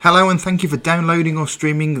Hello and thank you for downloading or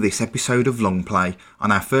streaming this episode of Long Play.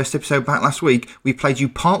 On our first episode back last week, we played you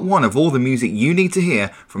part 1 of all the music you need to hear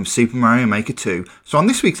from Super Mario Maker 2. So on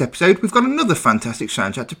this week's episode, we've got another fantastic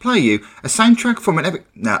soundtrack to play you. A soundtrack from an epic...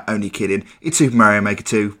 No, only kidding. It's Super Mario Maker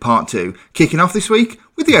 2 Part 2. Kicking off this week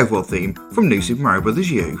with the overall theme from New Super Mario Bros.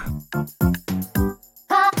 U.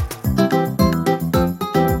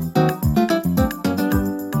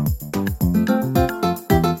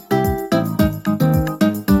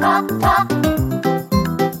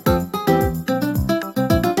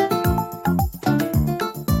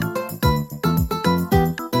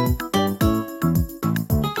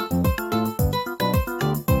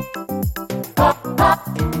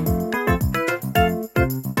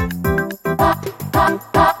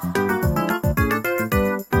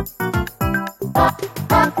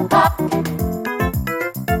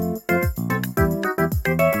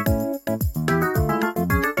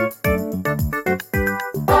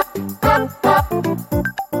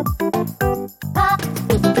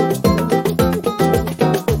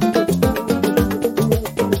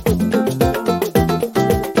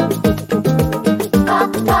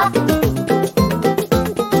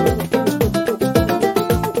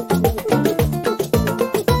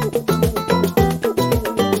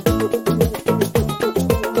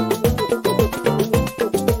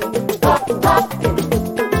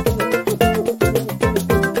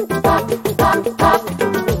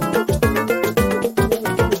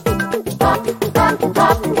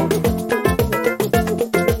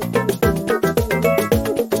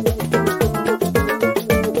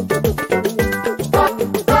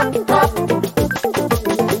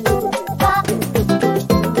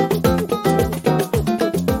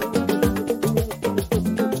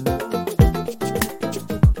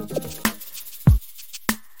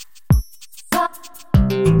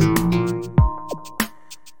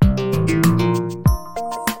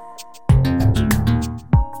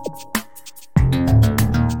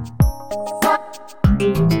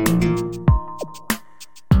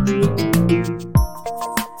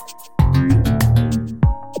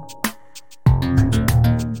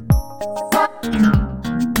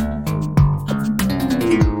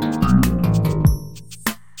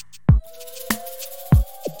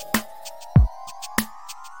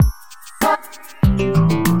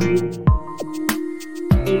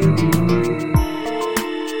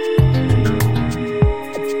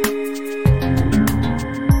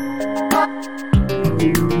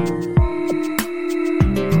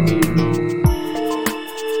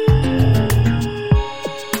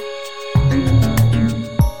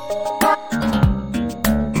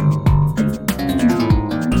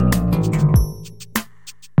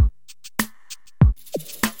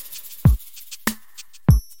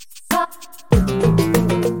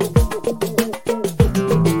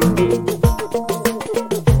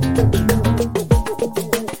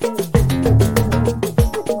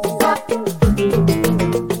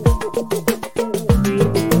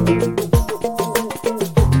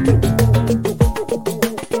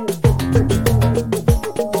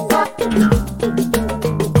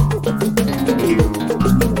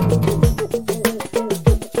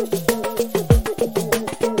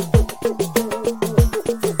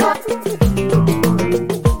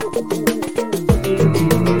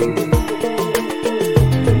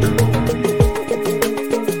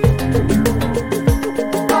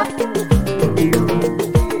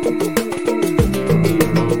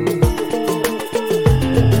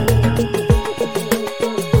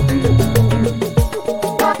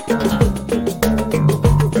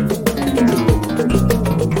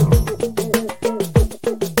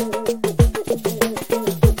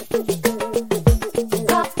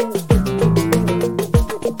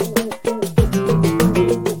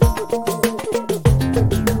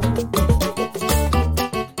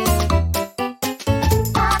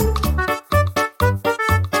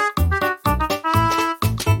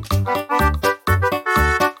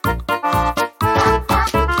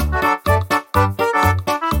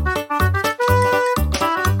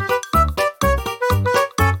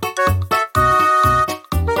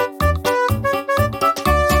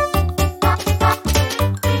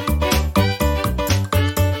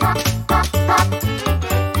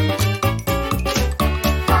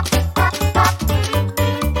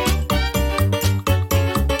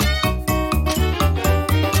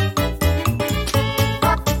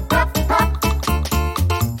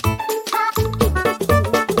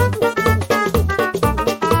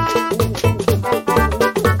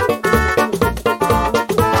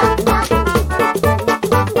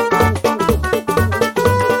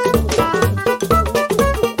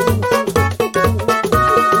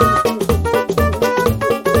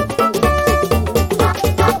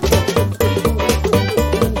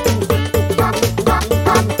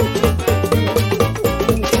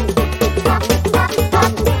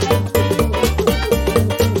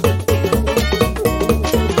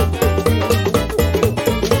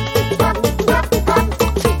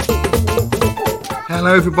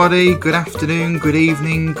 Hello everybody, good afternoon, good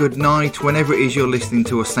evening, good night, whenever it is you're listening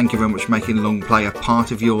to us. Thank you very much for making Long Play a part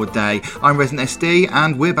of your day. I'm Resident SD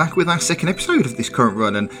and we're back with our second episode of this current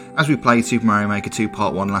run, and as we played Super Mario Maker 2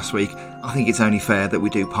 Part 1 last week, I think it's only fair that we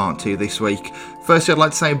do Part 2 this week. Firstly, I'd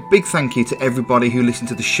like to say a big thank you to everybody who listened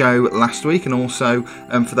to the show last week, and also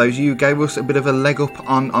for those of you who gave us a bit of a leg up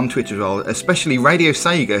on Twitter as well, especially Radio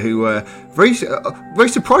Sega, who very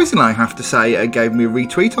surprisingly, I have to say, gave me a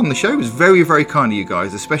retweet on the show. It was very, very kind of you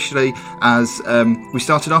guys, especially as we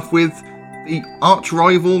started off with the arch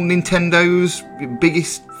rival Nintendo's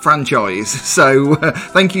biggest franchise. So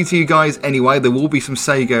thank you to you guys anyway. There will be some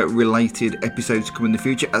Sega related episodes to come in the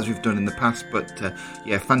future, as we've done in the past, but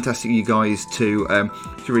yeah, fantastic you guys to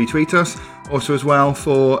retweet us. Also as well,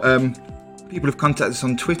 for people who've contacted us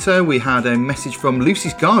on Twitter, we had a message from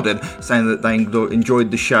Lucy's Garden saying that they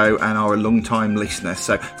enjoyed the show and are a long-time listener.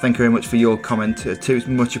 So thank you very much for your comment too. It's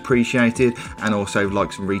much appreciated. And also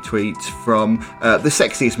likes and retweets from the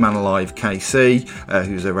sexiest man alive, KC,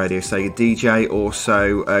 who's a Radio Sega DJ.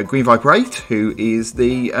 Also Green Viper 8, who is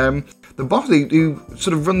the boss who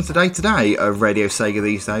sort of runs the day-to-day of Radio Sega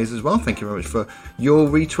these days as well. Thank you very much for your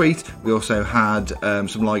retweet. We also had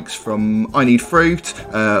some likes from I Need Fruit,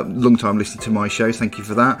 long-time listener to my shows, thank you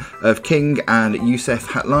for that, of King and Youssef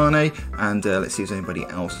Hatlani, and let's see if there's anybody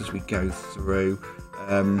else as we go through.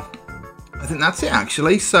 I think that's it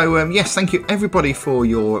actually. So yes, thank you everybody for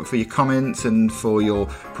your comments and for your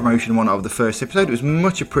promotion of the first episode. It was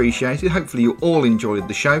much appreciated. Hopefully you all enjoyed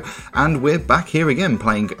the show, and we're back here again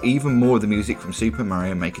playing even more of the music from Super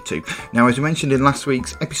Mario Maker 2. Now, as we mentioned in last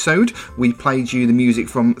week's episode, we played you the music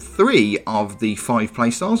from 3 of the 5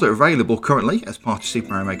 playstyles that are available currently as part of Super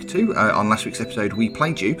Mario Maker 2. On last week's episode, we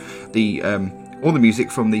played you all the music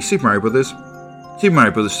from the Super Mario Bros. 3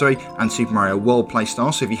 and Super Mario World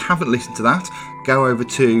playstyle. So if you haven't listened to that, go over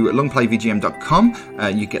to longplayvgm.com.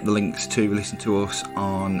 You get the links to listen to us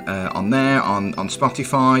on there, on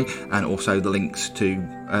Spotify, and also the links to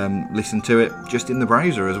listen to it just in the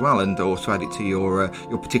browser as well, and also add it to your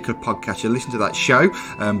particular podcatcher. Listen to that show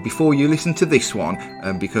before you listen to this one,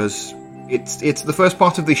 because it's the first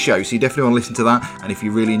part of this show, so you definitely want to listen to that. And if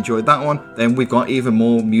you really enjoyed that one, then we've got even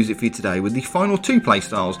more music for you today with the final 2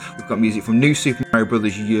 playstyles. We've got music from New Super Mario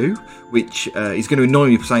Bros. U, which is going to annoy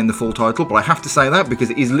me for saying the full title, but I have to say that because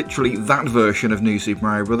it is literally that version of New Super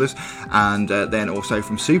Mario Bros. And then also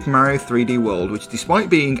from Super Mario 3D World, which, despite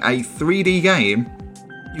being a 3D game,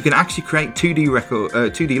 you can actually create 2D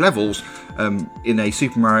levels in a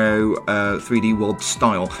Super Mario 3D World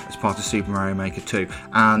style as part of Super Mario Maker 2.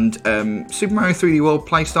 And Super Mario 3D World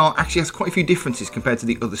playstyle actually has quite a few differences compared to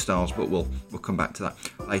the other styles, but we'll come back to that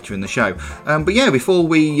later in the show. But yeah, before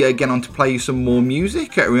we get on to play you some more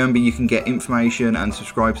music, remember you can get information and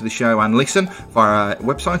subscribe to the show and listen via our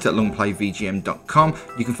website at longplayvgm.com.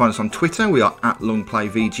 You can find us on Twitter. We are at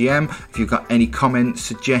longplayvgm. If you've got any comments,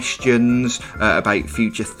 suggestions about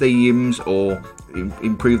future themes, or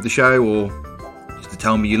improve the show, or just to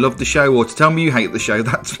tell me you love the show, or to tell me you hate the show,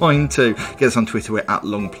 that's fine too. Get us on Twitter, we're at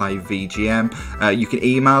longplayvgm. You can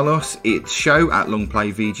email us, it's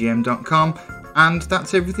show@longplayvgm.com, and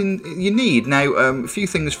that's everything you need. Now, a few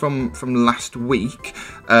things from last week.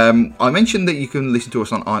 I mentioned that you can listen to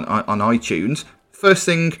us on iTunes. First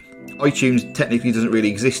thing, iTunes technically doesn't really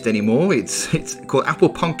exist anymore. It's called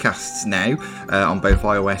Apple Podcasts now, on both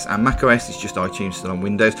iOS and macOS. It's just iTunes still on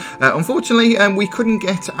Windows. Unfortunately, we couldn't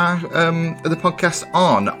get our the podcast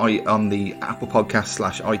on the Apple Podcast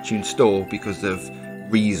 / iTunes store because of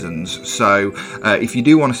reasons. So if you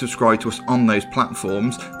do want to subscribe to us on those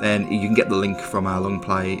platforms, then you can get the link from our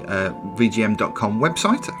longplayvgm.com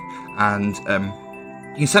website, and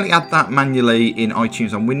you can certainly add that manually in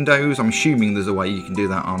iTunes on Windows. I'm assuming there's a way you can do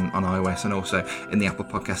that on iOS, and also in the Apple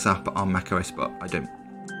Podcasts app on macOS, but I don't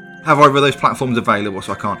have either of those platforms available,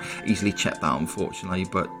 so I can't easily check that, unfortunately.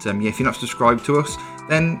 But yeah, if you're not subscribed to us,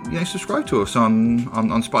 then subscribe to us on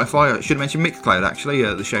Spotify. I should have mentioned Mixcloud actually.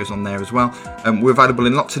 The show's on there as well. We're available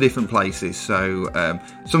in lots of different places, so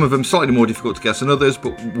some of them slightly more difficult to get than others,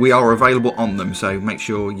 but we are available on them. So make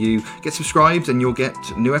sure you get subscribed, and you'll get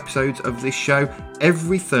new episodes of this show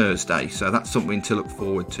every Thursday. So that's something to look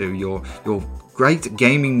forward to. Your great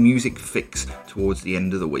gaming music fix towards the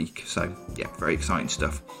end of the week. So yeah, very exciting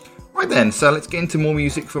stuff. Right then, so let's get into more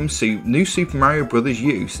music from New Super Mario Bros.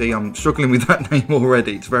 U. See, I'm struggling with that name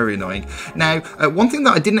already, it's very annoying. Now, one thing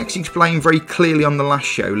that I didn't actually explain very clearly on the last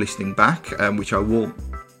show, listening back, which I will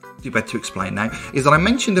do better to explain now, is that I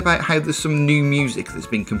mentioned about how there's some new music that's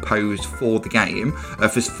been composed for the game,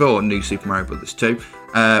 for New Super Mario Bros. 2,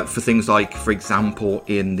 for things like, for example,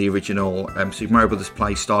 in the original Super Mario Bros.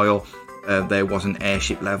 Playstyle, there wasn't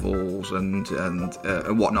airship levels and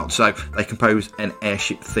whatnot. So they composed an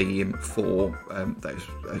airship theme for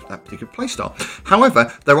that particular playstyle.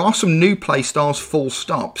 However, there are some new playstyles full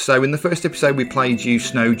stop. So in the first episode we played you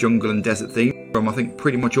snow, jungle and desert theme from I think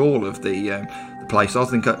pretty much all of the playstyles.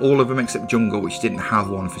 I think all of them except jungle, which didn't have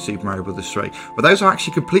one for Super Mario Bros. 3. But those are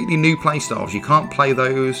actually completely new playstyles. You can't play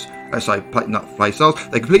those. Not playstyles.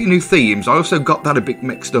 They're completely new themes. I also got that a bit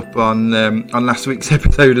mixed up on last week's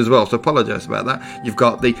episode as well, so I apologise about that. You've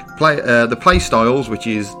got the playstyles, which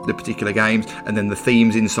is the particular games, and then the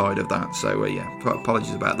themes inside of that. So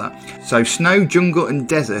apologies about that. So snow, jungle, and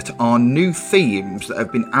desert are new themes that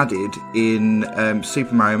have been added in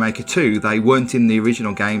Super Mario Maker 2. They weren't in the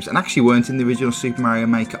original games, and actually weren't in the original Super Mario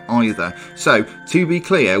Maker either. So to be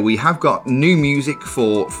clear, we have got new music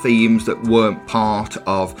for themes that weren't part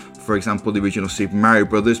of, for example, the original Super Mario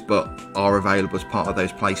Brothers, but are available as part of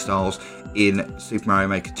those playstyles in Super Mario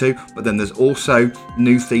Maker 2. But then there's also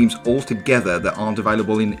new themes altogether that aren't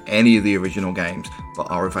available in any of the original games, but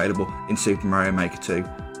are available in Super Mario Maker 2.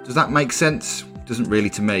 Does that make sense? Doesn't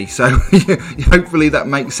really to me. So hopefully that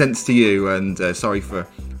makes sense to you. And sorry for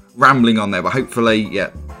rambling on there, but hopefully,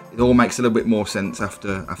 it all makes a little bit more sense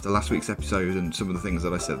after last week's episode and some of the things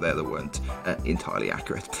that I said there that weren't entirely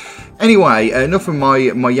accurate. Anyway, enough of my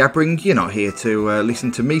yabbering. You're not here to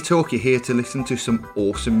listen to me talk. You're here to listen to some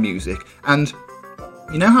awesome music. And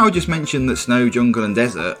you know how I just mentioned that snow, jungle and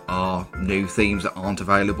desert are new themes that aren't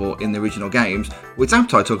available in the original games? Well, it's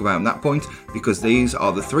apt I talk about them at that point, because these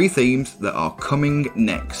are the 3 themes that are coming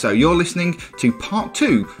next. So you're listening to part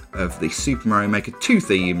 2 of the Super Mario Maker 2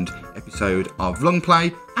 themed episode of Long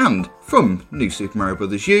Play, and from New Super Mario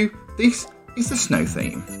Bros. U, this is the snow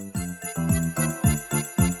theme.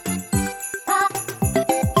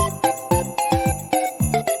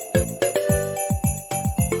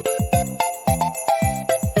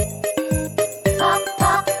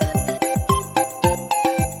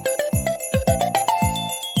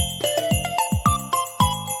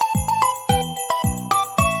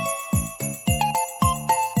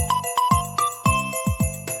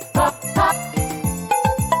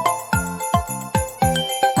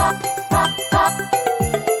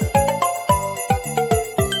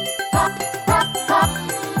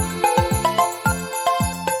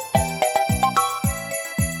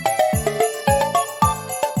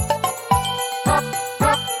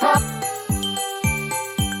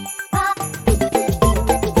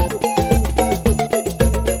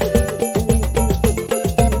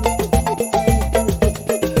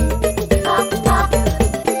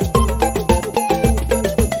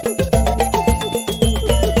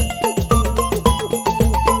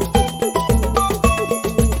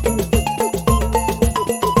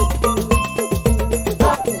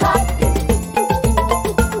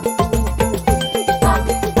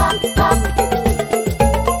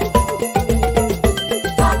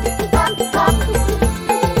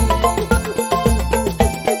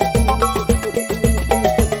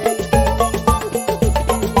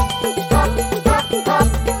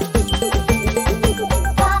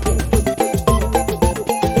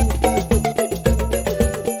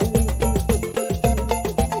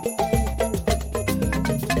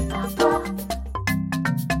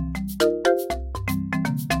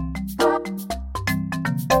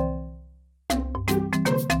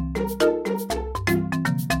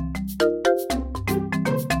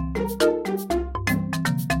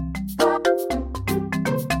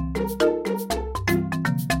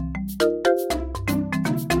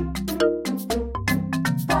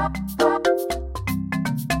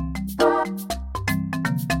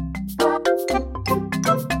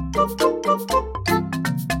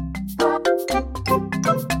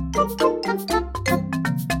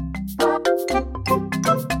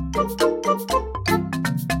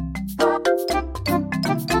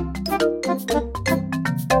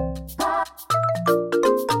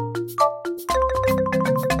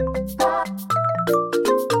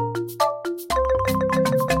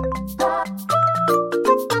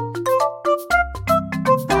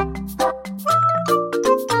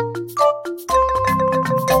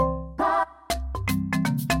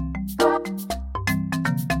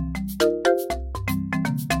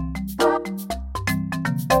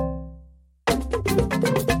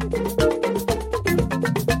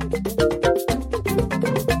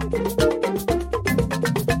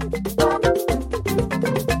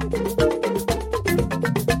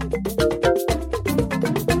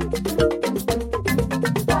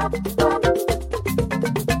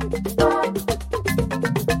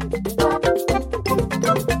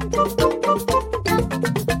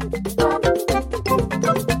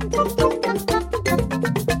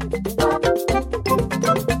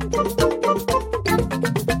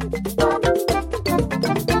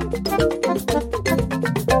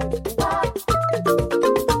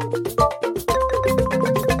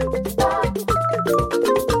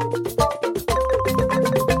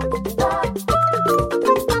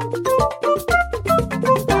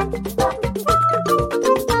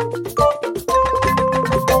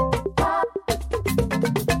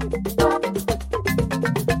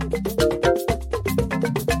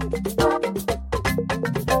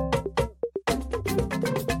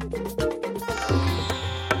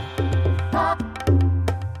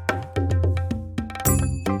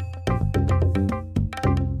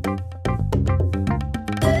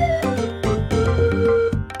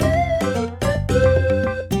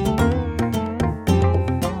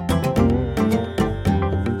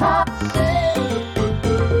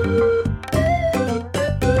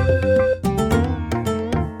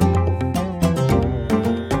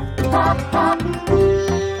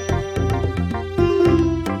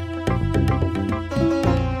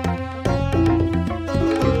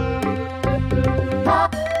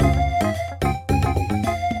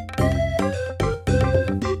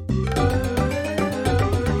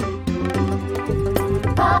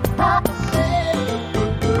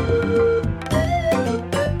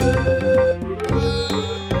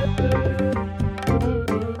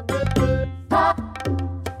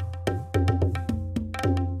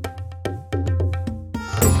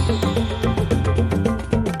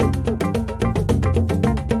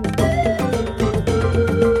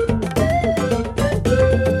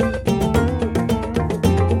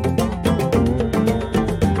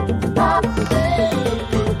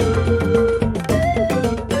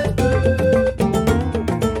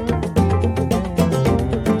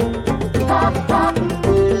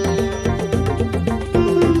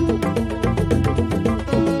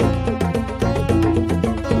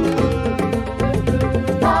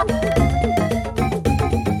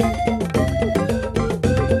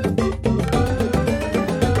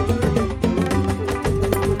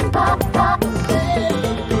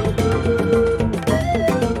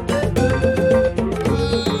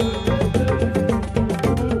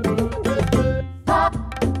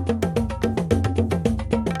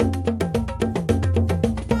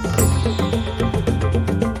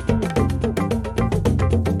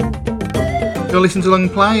 You're listening to Long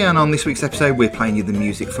Play, and on this week's episode we're playing you the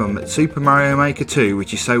music from Super Mario Maker 2,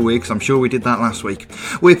 which is so weird because I'm sure we did that last week.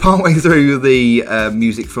 We're partway through the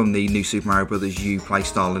music from the new Super Mario Bros. U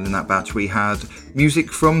playstyle, and in that batch we had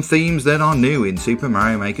music from themes that are new in Super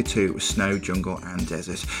Mario Maker 2, Snow, Jungle and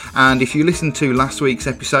Desert. And if you listened to last week's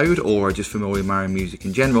episode, or are just familiar with Mario music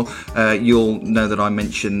in general, you'll know that I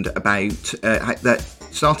mentioned about that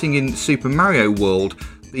starting in Super Mario World,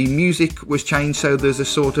 the music was changed so there's a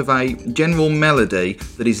sort of a general melody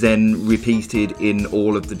that is then repeated in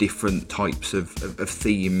all of the different types of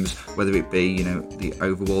themes, whether it be, you know, the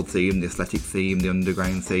overworld theme, the athletic theme, the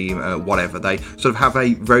underground theme, whatever. They sort of have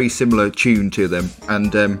a very similar tune to them.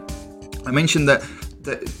 And I mentioned that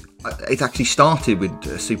it actually started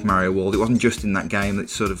with Super Mario World. It wasn't just in that game, it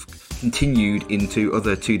sort of continued into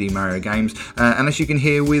other 2D Mario games, and as you can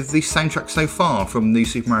hear with the soundtrack so far from new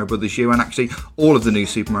Super Mario Bros. U, and actually all of the new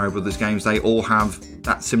Super Mario Bros. Games, they all have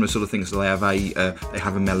that similar sort of thing. So they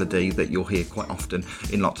have a melody that you'll hear quite often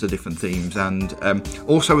in lots of different themes. And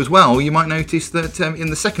also as well, you might notice that in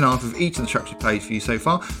the second half of each of the tracks we played for you so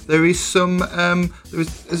far, there is some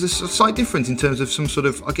there's a slight difference in terms of some sort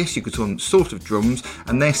of, I guess you could call them sort of drums,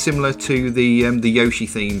 and they're similar to the Yoshi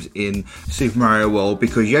themes in Super Mario World,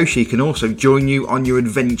 because Yoshi can also join you on your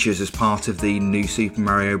adventures as part of the new Super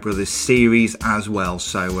Mario Bros. Series as well.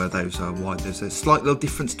 So those are why there's a slight little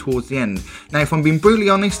difference towards the end. Now, if I'm being brutally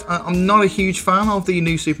honest, I'm not a huge fan of the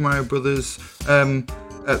new Super Mario Bros.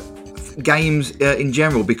 Games in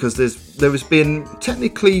general, because there has been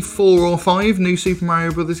technically 4 or 5 new Super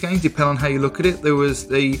Mario Bros. Games, depending on how you look at it. There was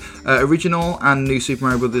the original and new Super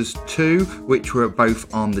Mario Bros. 2, which were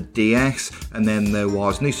both on the DS, and then there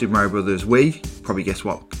was new Super Mario Bros. Wii, probably guess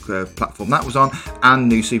what platform that was on, and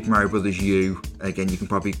new Super Mario Bros. U, again you can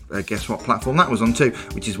probably guess what platform that was on too,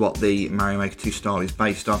 which is what the Mario Maker 2 style is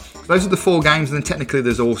based on. So those are the 4 games, and then technically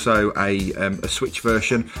there's also a Switch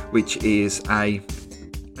version, which is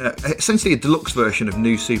essentially a deluxe version of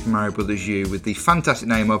new Super Mario Bros. U, with the fantastic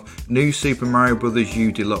name of New Super Mario Bros.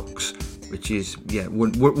 U Deluxe, which is, yeah,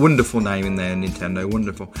 wonderful name in there, Nintendo,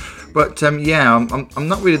 wonderful. But yeah, I'm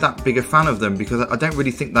not really that big a fan of them, because I don't really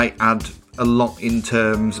think they add a lot in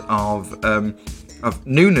terms of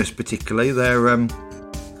newness particularly. They're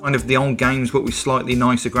kind of the old games but with slightly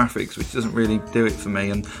nicer graphics, which doesn't really do it for me.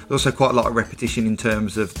 And there's also quite a lot of repetition in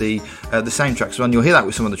terms of the soundtracks, and you'll hear that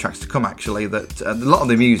with some of the tracks to come actually, that a lot of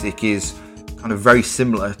the music is kind of very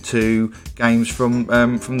similar to games from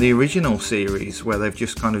the original series, where they've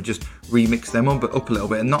just kind of just remixed them up a little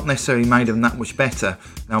bit and not necessarily made them that much better.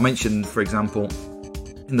 Now, I mentioned, for example,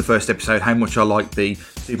 in the first episode, how much I like the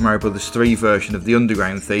Super Mario Bros. 3 version of the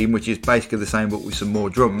underground theme, which is basically the same but with some more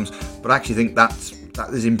drums. But I actually think that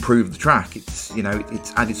has improved the track. It's, you know,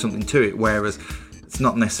 it's added something to it, whereas it's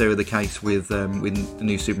not necessarily the case with the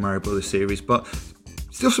new Super Mario Bros. Series. But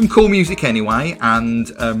Still some cool music anyway,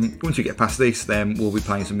 and once we get past this, then we'll be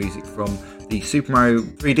playing some music from the Super Mario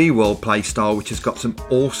 3D World playstyle, which has got some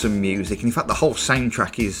awesome music. And in fact, the whole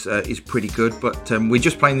soundtrack is pretty good. But we're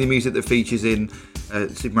just playing the music that features in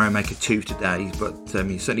Super Mario Maker 2 today. But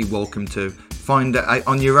you're certainly welcome to find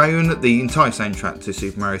on your own the entire soundtrack to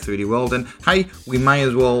Super Mario 3D World. And hey, we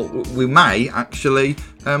may actually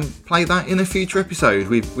play that in a future episode.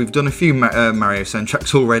 We've done a few Mario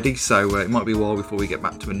soundtracks already, so it might be a while before we get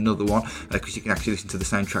back to another one, because you can actually listen to the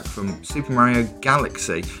soundtrack from Super Mario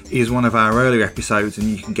Galaxy. It is one of our earlier episodes, and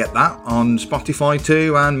you can get that on Spotify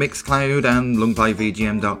too, and Mixcloud, and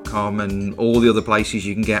longplayvgm.com, and all the other places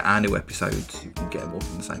you can get our new episodes. You can get them all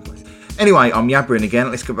from the same place. Anyway, I'm yabbering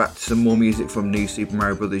again. Let's go back to some more music from New Super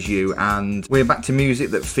Mario Bros. U, and we're back to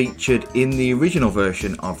music that featured in the original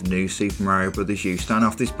version of New Super Mario Bros. U. Starting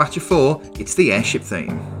off this batch of 4, it's the airship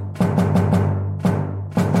theme.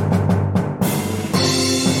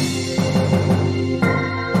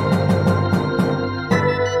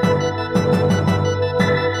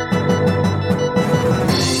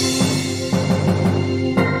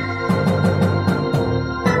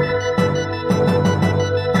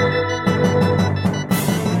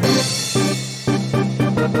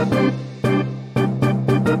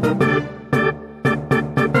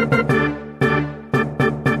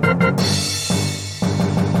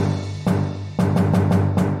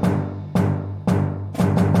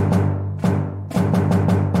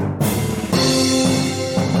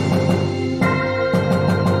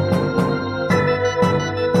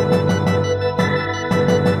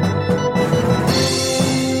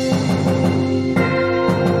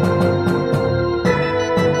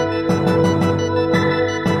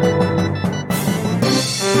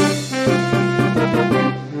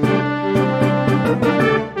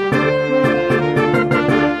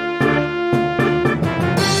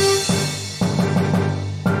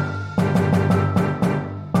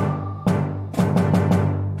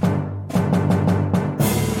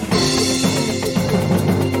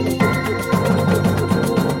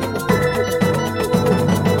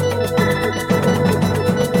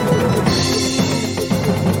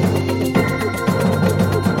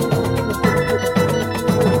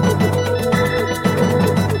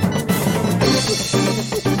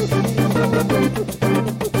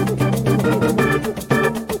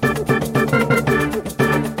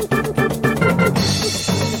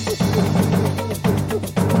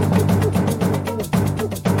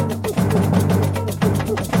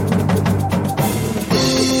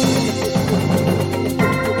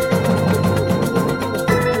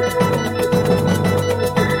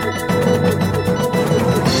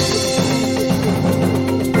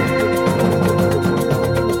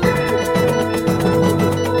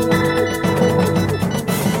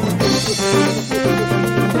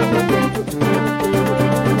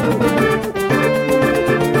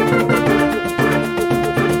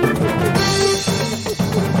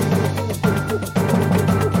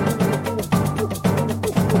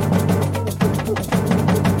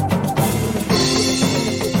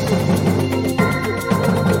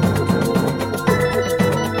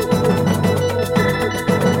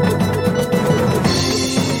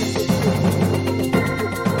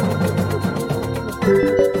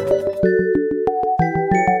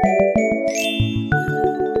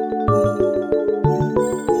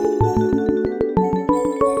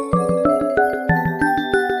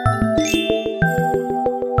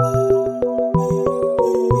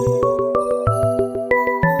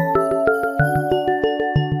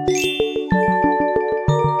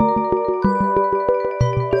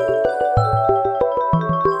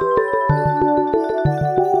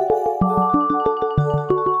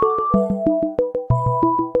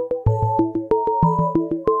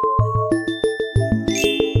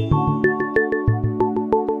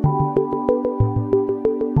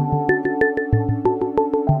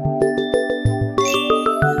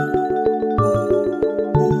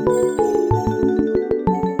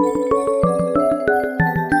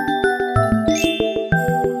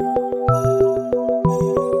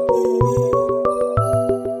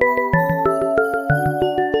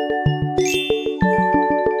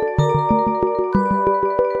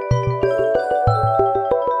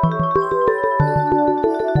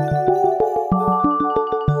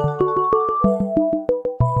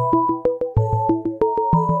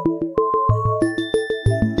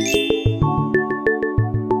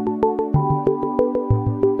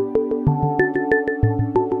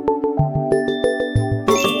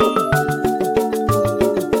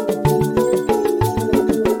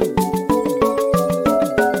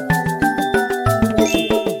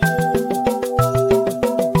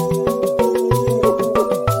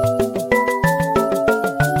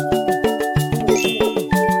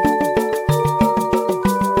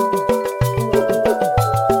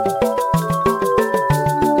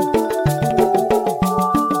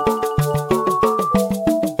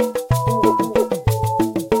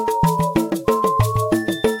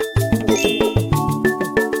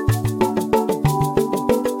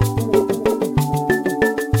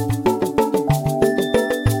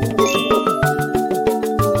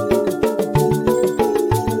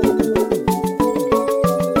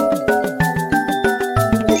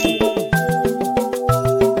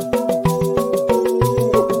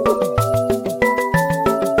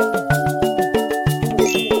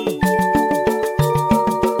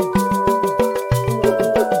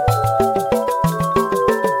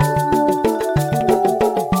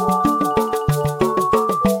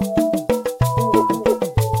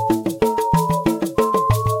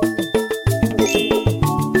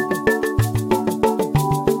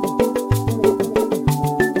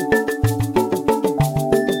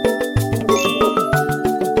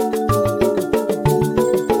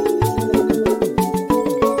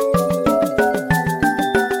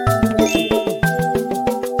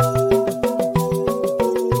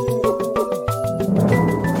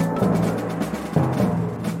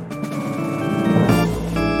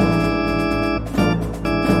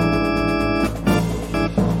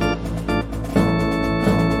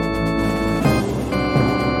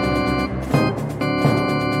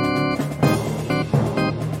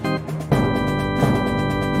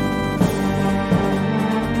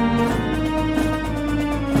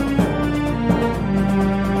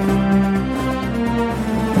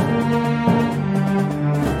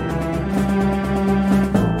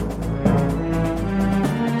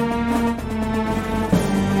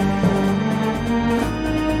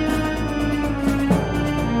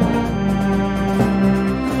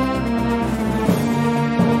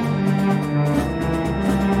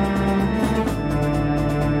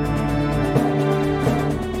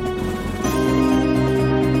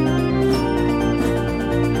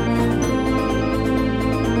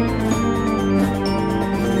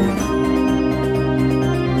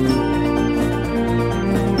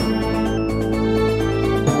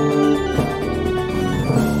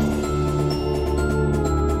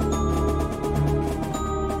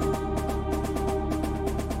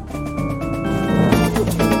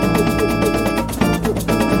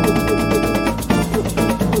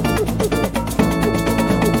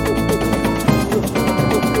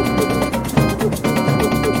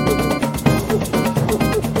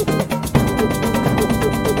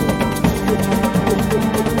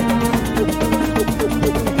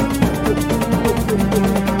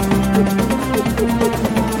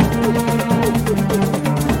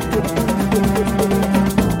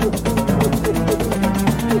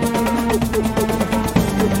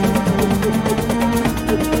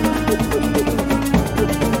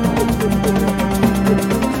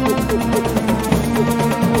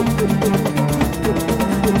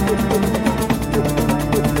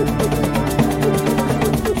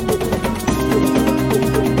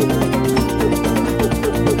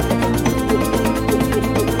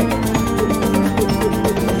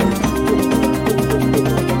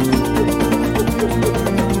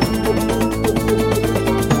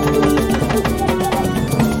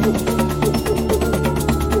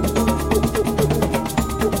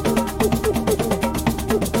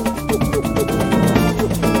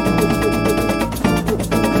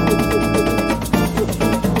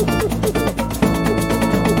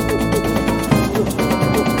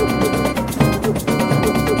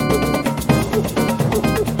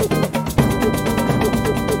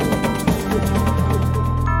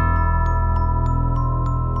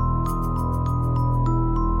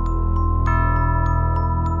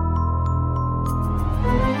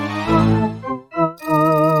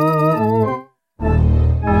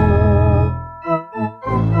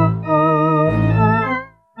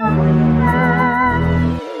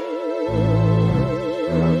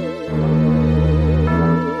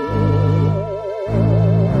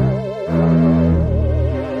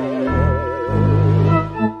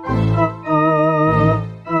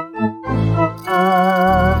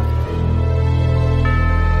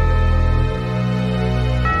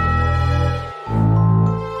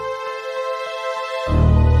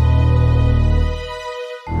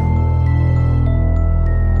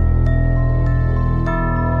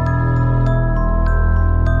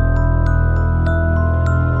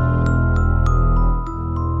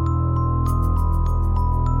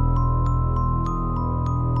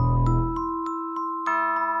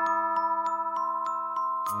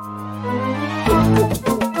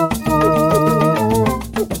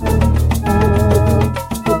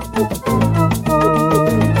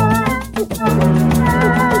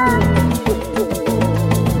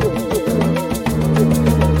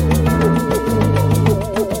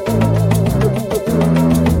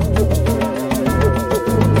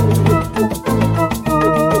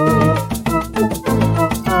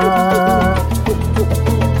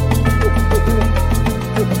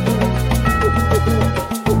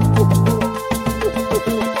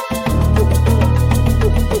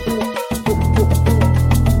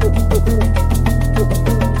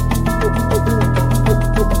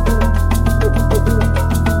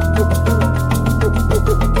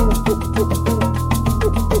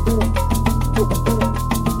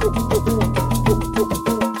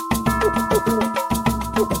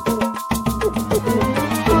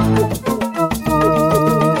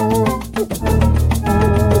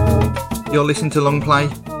 You're listening to Long Play?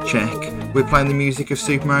 Check. We're playing the music of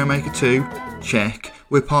Super Mario Maker 2? Check.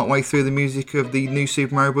 We're partway through the music of the new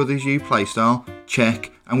Super Mario Bros. U playstyle?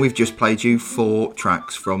 Check. And we've just played you 4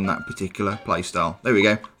 tracks from that particular playstyle. There we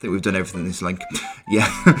go. I think we've done everything in this link.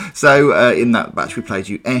 Yeah. So in that batch we played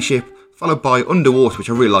you Airship, followed by Underwater,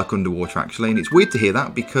 which I really like Underwater actually, and it's weird to hear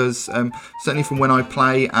that because certainly from when I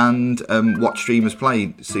play and watch streamers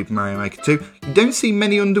play Super Mario Maker 2, you don't see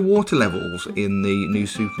many underwater levels in the new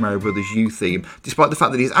Super Mario Bros. U theme, despite the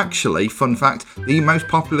fact that it's actually, fun fact, the most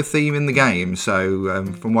popular theme in the game. So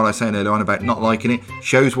from what I was saying earlier on about not liking it,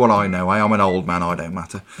 shows what I know. I am an old man, I don't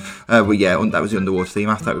matter. But yeah, that was the underwater theme.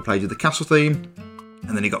 After that we played you the castle theme.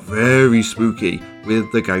 And then it got very spooky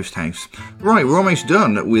with the ghost house. Right, we're almost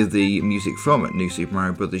done with the music from New Super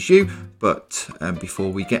Mario Bros. U, but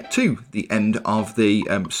before we get to the end of the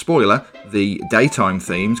spoiler, the daytime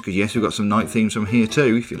themes, because yes, we've got some night themes from here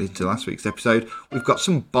too, if you listen to last week's episode, we've got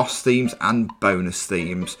some boss themes and bonus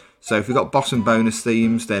themes. So if we've got boss and bonus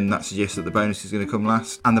themes, then that suggests that the bonus is going to come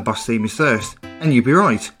last, and the boss theme is first. And you'd be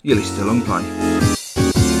right, you're listening to Long Play.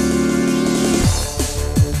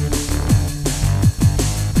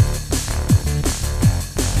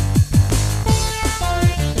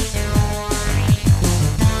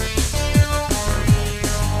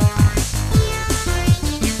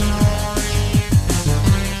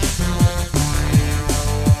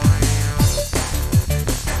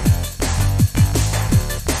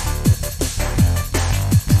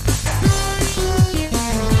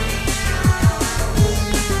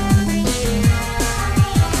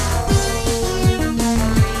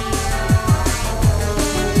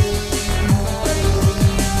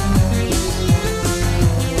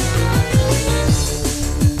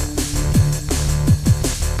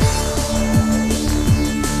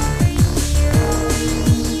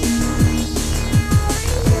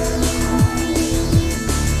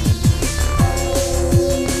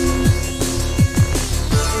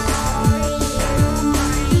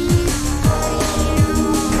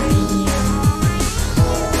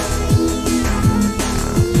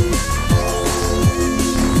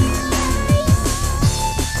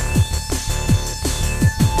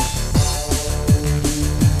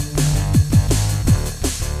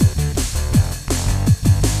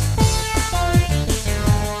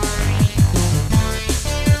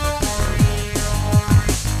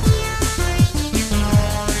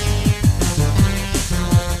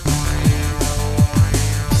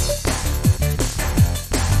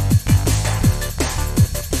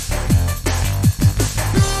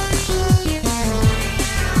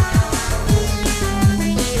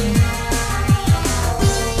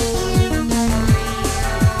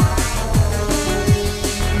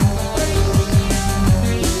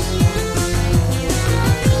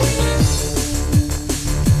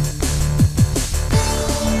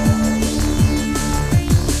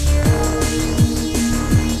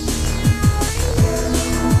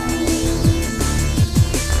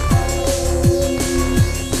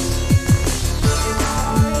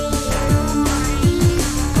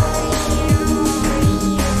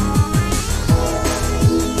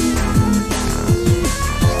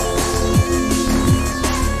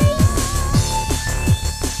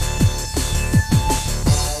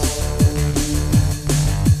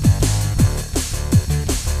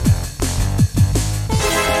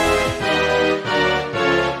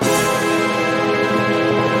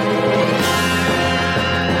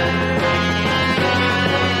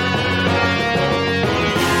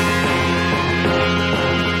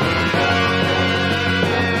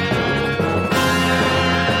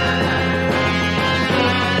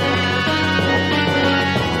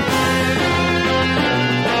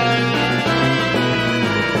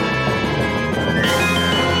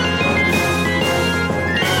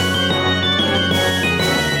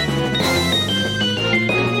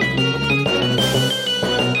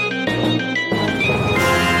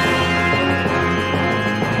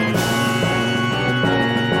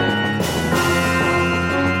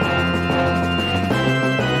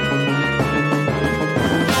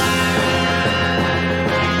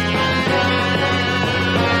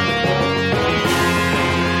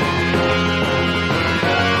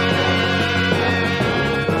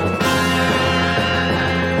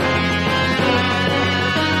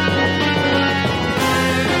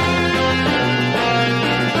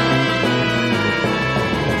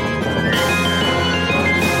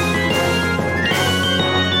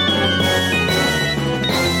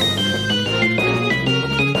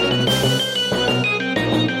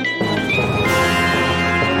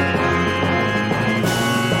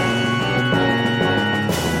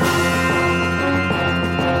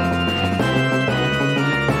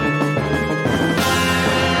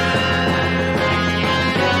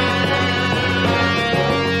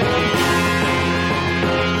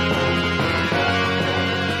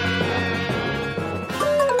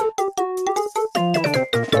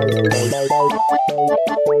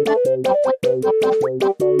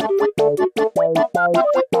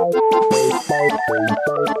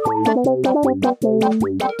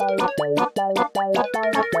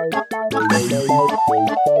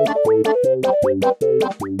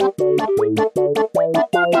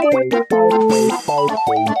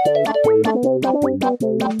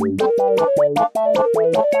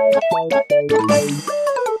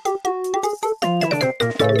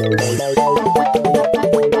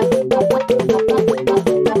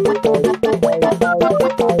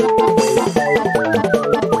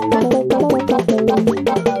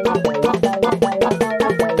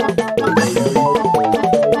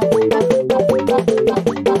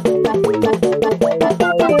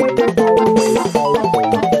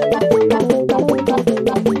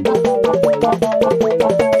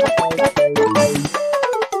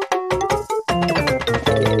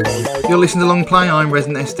 You're listening to Long Play, I'm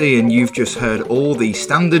Resident SD, and you've just heard all the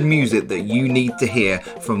standard music that you need to hear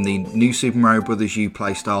from the new Super Mario Bros. U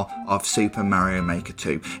playstyle of Super Mario Maker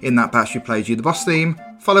 2. In that batch, we played you the boss theme,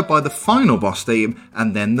 followed by the final boss theme,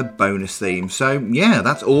 and then the bonus theme. So yeah,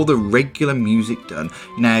 that's all the regular music done.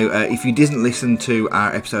 Now, if you didn't listen to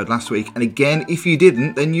our episode last week, and again, if you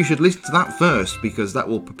didn't, then you should listen to that first, because that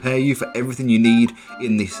will prepare you for everything you need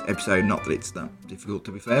in this episode. Not that it's that difficult,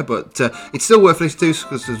 to be fair, but it's still worth listening to,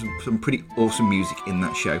 because there's some pretty awesome music in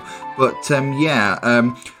that show. But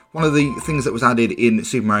one of the things that was added in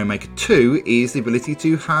Super Mario Maker 2 is the ability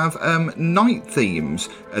to have night themes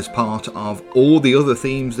as part of all the other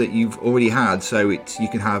themes that you've already had. So you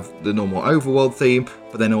can have the normal overworld theme,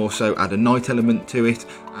 but then also add a night element to it,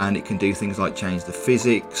 and it can do things like change the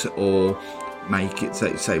physics or make it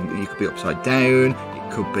say you could be upside down.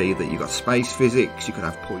 It could be that you've got space physics, you could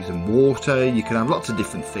have poison water, you could have lots of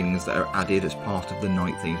different things that are added as part of the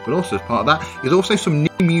night themes. But also as part of that is also some new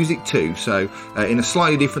music too, so in a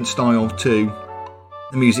slightly different style to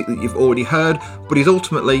the music that you've already heard, but is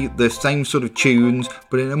ultimately the same sort of tunes,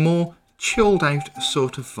 but in a more chilled out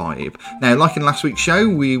sort of vibe. Now, like in last week's show,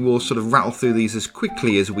 we will sort of rattle through these as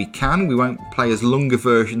quickly as we can. We won't play as longer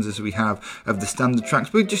versions as we have of the standard tracks,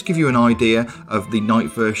 but we'll just give you an idea of the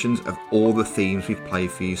night versions of all the themes we've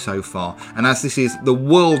played for you so far. And as this is the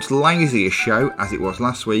world's laziest show, as it was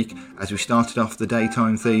last week, as we started off the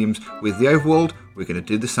daytime themes with the overworld, we're going to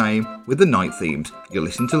do the same with the night themes. You're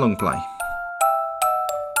listening to Long Play.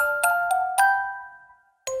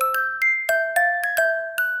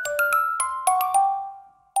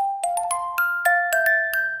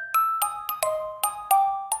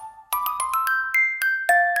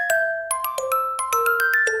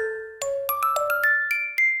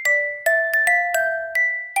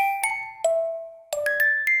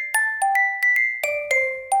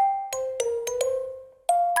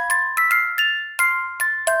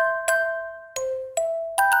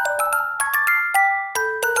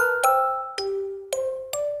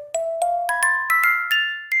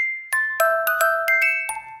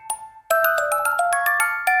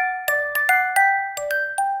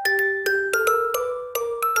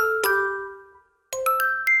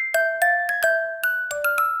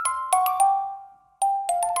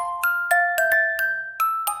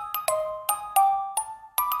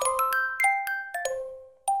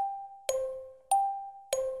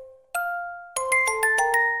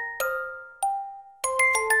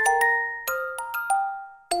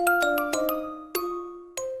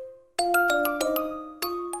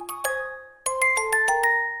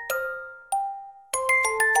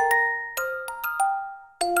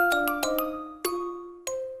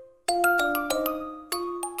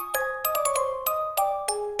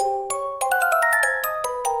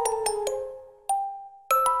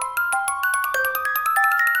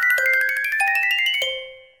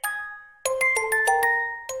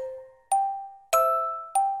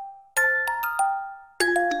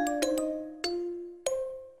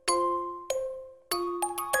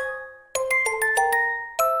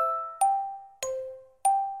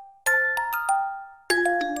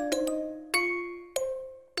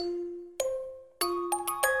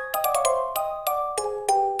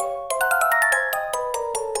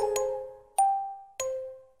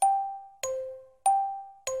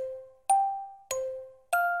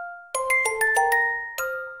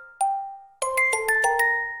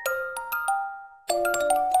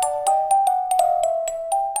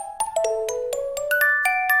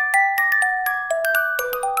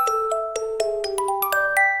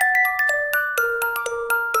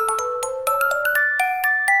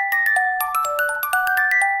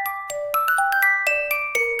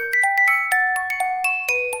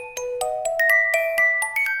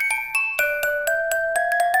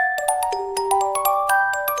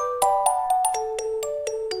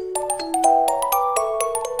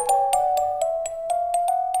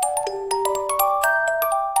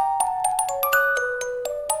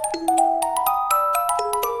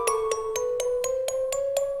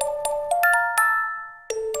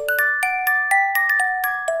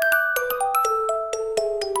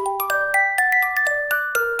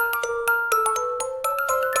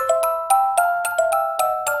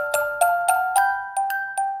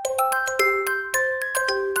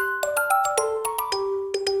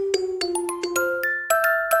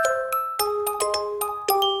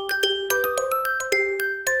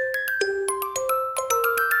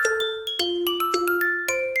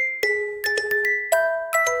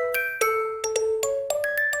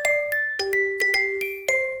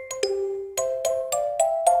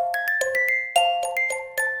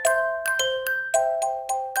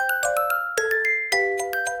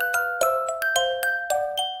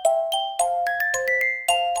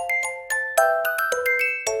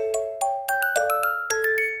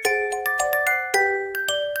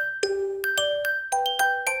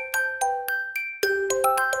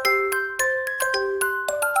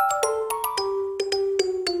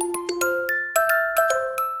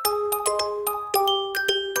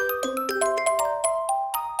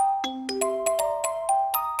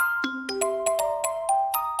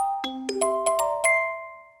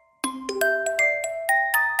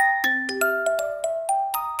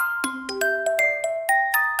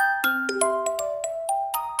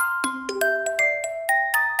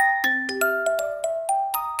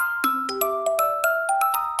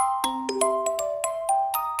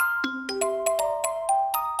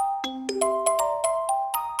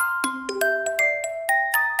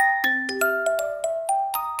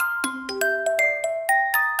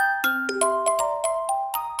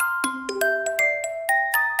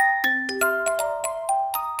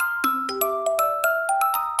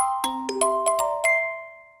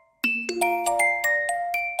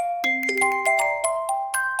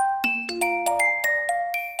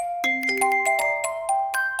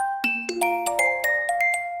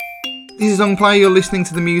 This is Unplay, you're listening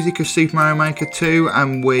to the music of Super Mario Maker 2,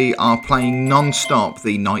 and we are playing non-stop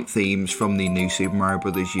the night themes from the new Super Mario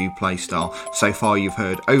Bros. U playstyle. So far you've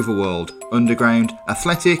heard Overworld, Underground,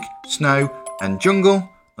 Athletic, Snow and Jungle.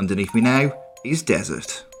 Underneath me now is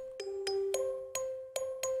Desert.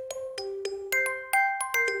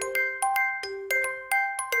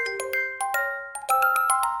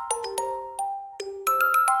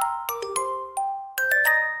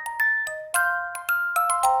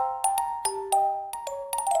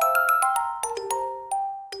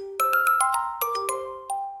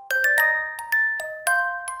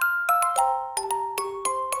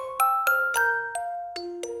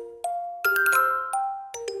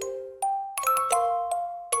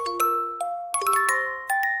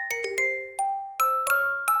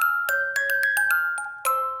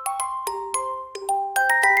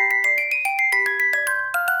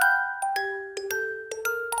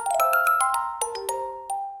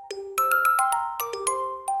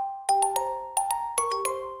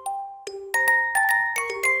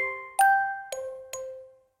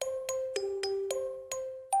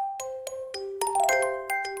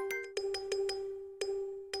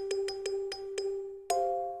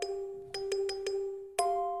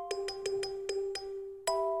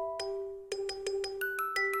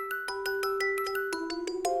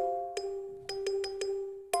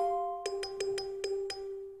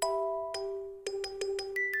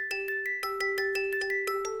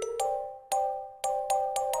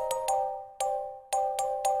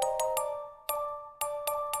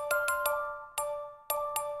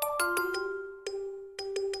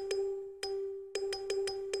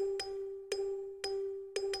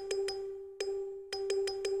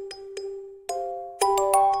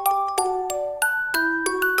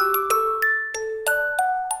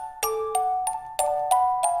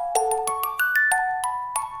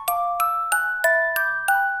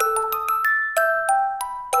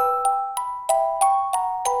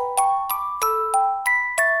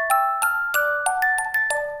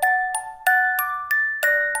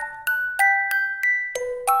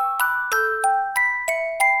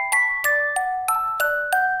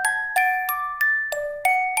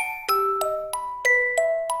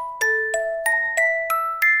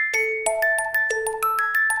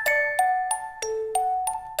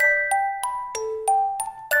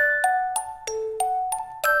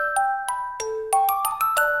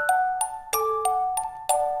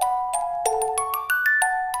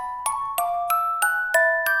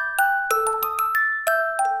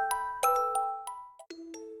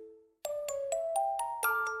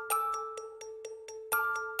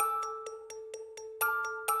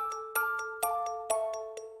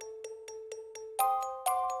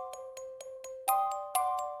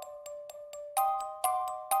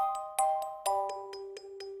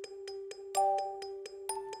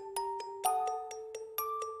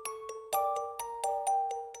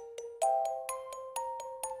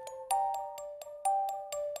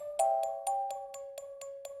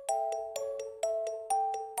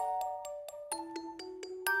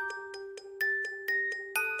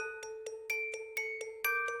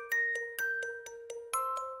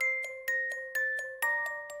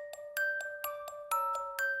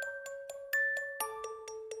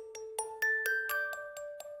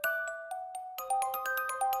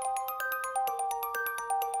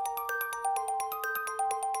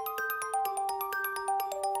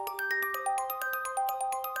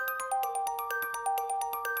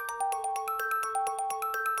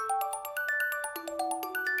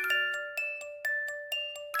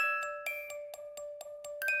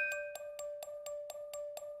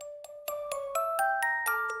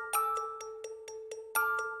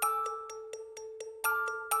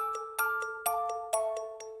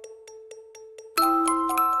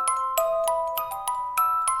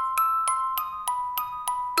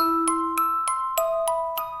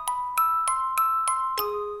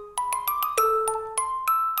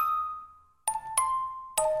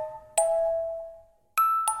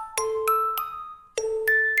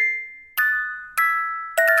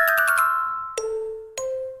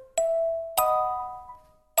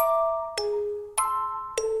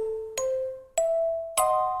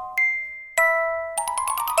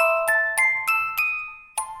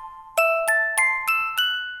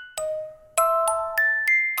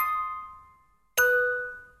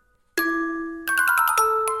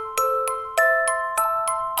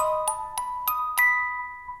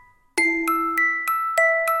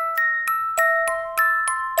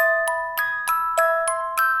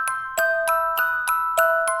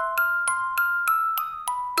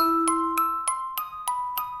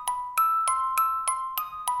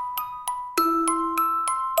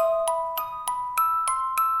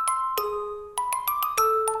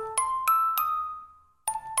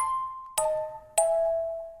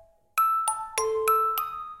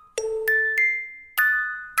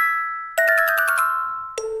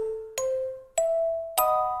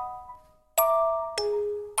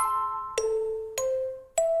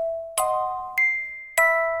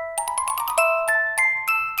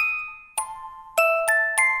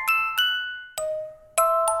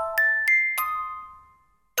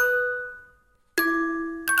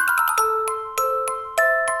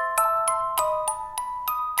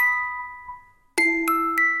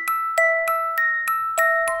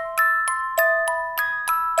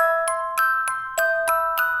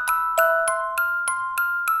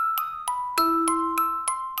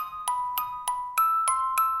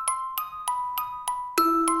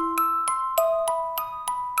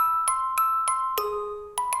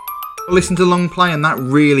 Listen to Long Play, and that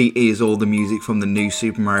really is all the music from the new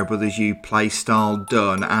Super Mario Bros. U playstyle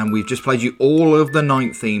done. And we've just played you all of the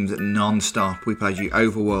night themes non-stop. We played you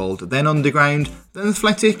Overworld, then Underground, then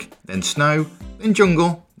Athletic, then Snow, then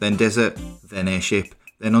Jungle, then Desert, then Airship,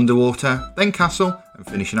 then Underwater, then Castle, and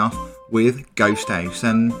finishing off with Ghost House.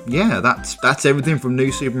 And yeah, that's everything from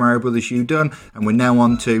new Super Mario Bros. U done. And we're now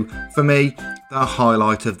on to, for me, the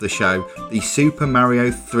highlight of the show, the Super Mario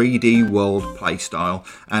 3D World playstyle.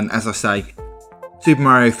 And as I say, Super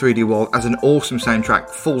Mario 3D World has an awesome soundtrack,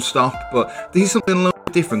 full stop, but this is something a little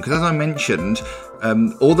bit different, because as I mentioned,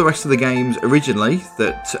 all the rest of the games originally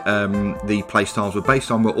that the playstyles were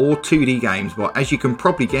based on were all 2D games, but as you can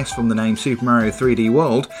probably guess from the name Super Mario 3D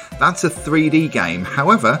World, that's a 3D game.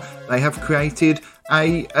 However, they have created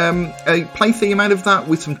a play theme out of that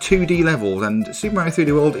with some 2D levels, and Super Mario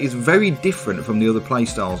 3D World is very different from the other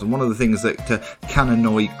playstyles. And one of the things that can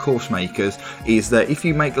annoy course makers is that if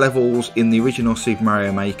you make levels in the original Super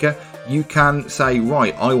Mario Maker, you can say,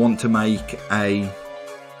 right, I want to make a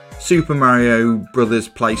Super Mario Brothers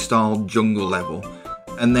playstyle jungle level,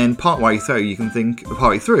 and then partway through you can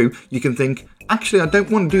think, actually I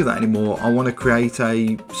don't want to do that anymore, I want to create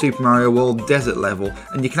a Super Mario World desert level,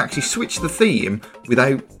 and you can actually switch the theme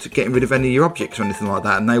without getting rid of any of your objects or anything like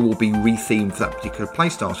that, and they will be rethemed for that particular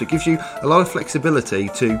playstyle. So it gives you a lot of flexibility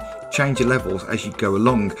to change your levels as you go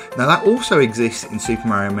along. Now that also exists in Super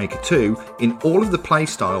Mario Maker 2 in all of the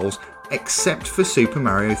playstyles except for Super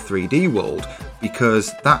Mario 3D World,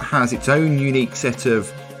 because that has its own unique set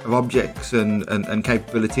of objects and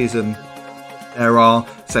capabilities, and there are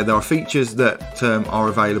features that are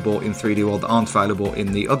available in 3D World that aren't available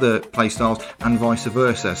in the other playstyles, and vice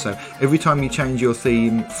versa. So every time you change your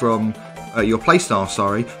theme from your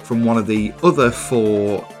playstyle, from one of the other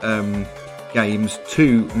 4 games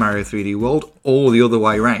to Mario 3D World, or the other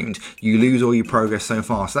way around, you lose all your progress so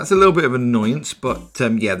far. So that's a little bit of an annoyance, but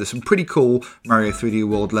yeah, there's some pretty cool Mario 3D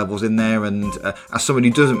World levels in there, and as someone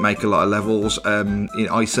who doesn't make a lot of levels,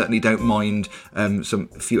 I certainly don't mind a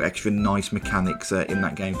few extra nice mechanics in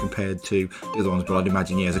that game compared to the other ones, but I'd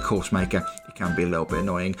imagine, yeah, as a course maker, it can be a little bit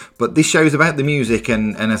annoying. But this show's about the music,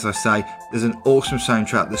 and as I say, there's an awesome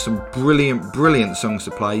soundtrack, there's some brilliant songs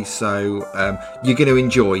to play, so you're going to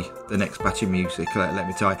enjoy the next batch of music, let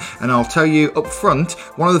me tell you. And I'll tell you up front,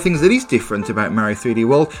 one of the things that is different about Mario 3D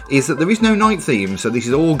World is that there is no night theme, so this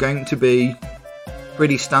is all going to be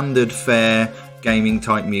pretty standard fare gaming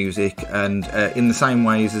type music, and in the same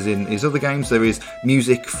ways as in his other games, there is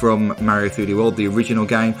music from Mario 3D World, the original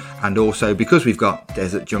game, and also because we've got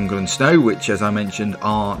Desert, Jungle and Snow, which as I mentioned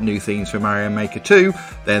are new themes for Mario Maker 2,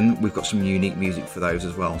 then we've got some unique music for those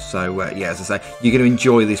as well. So yeah, as I say, you're going to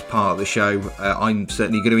enjoy this part of the show. I'm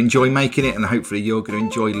certainly going to enjoy making it, and hopefully you're going to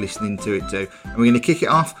enjoy listening to it too. And we're going to kick it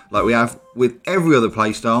off like we have with every other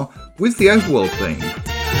playstyle with the Overworld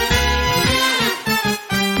theme.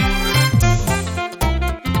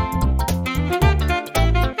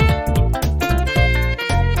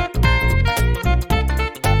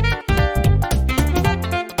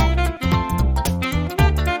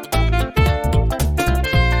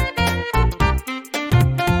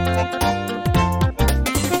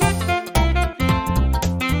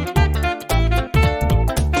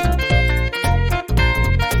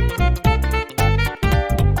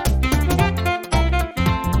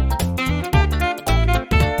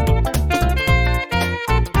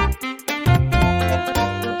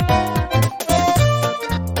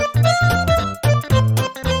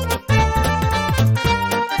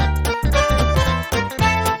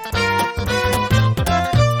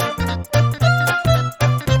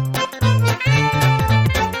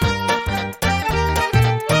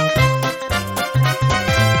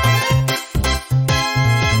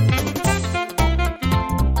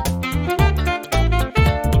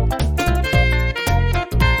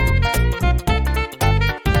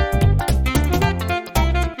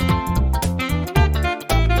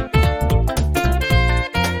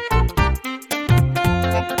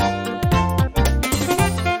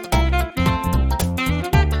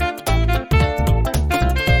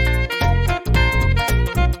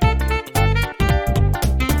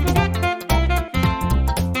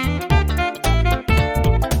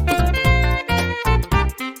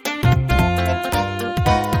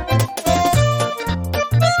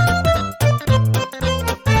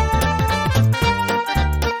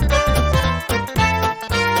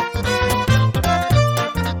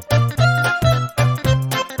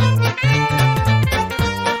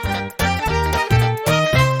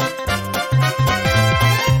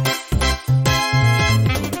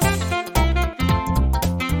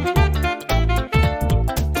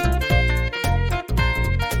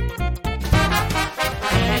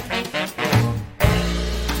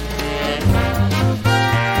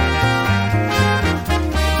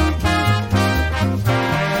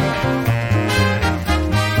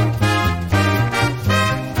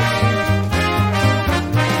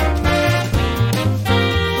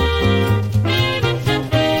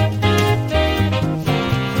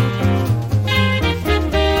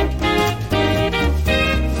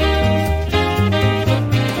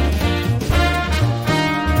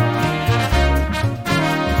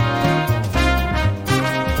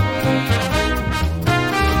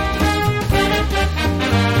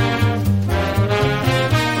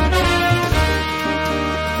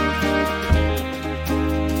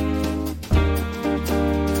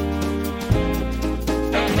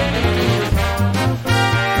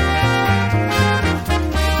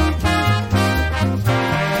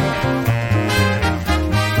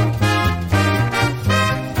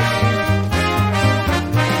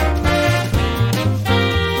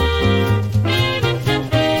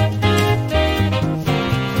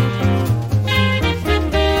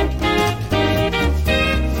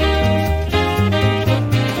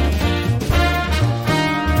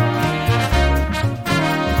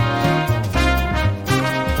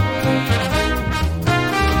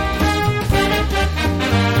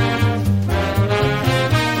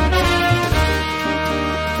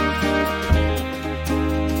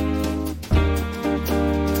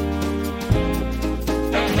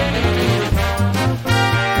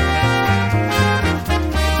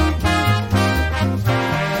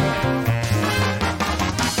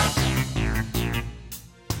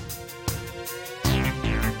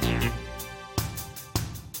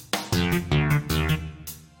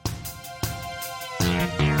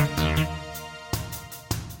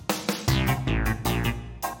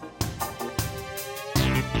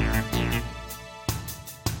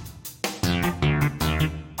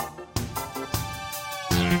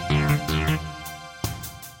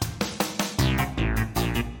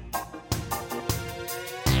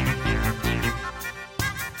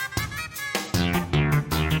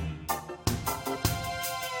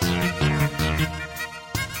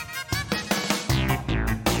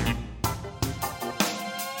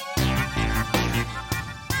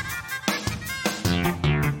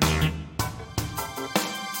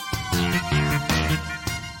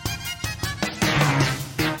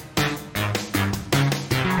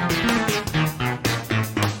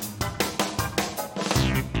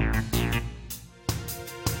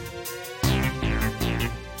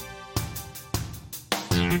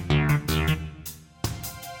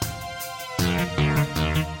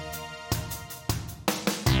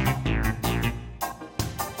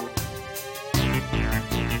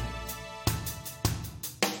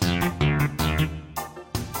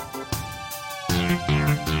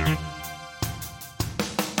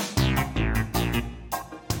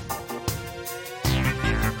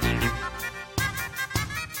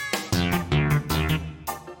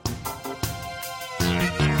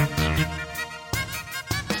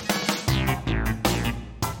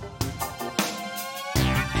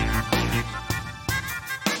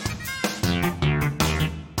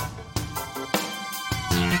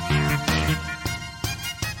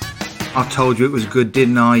 I told you it was good,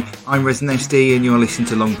 didn't I? I'm Resident SD and you're listening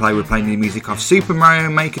to Long Play. We're playing the music of Super Mario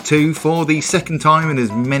Maker 2 for the second time in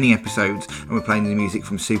as many episodes, and we're playing the music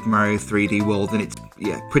from Super Mario 3D World, and it's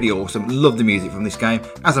pretty awesome. Love the music from this game.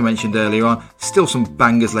 As I mentioned earlier on, still some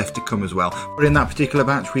bangers left to come as well. But in that particular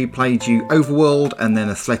batch we played you Overworld and then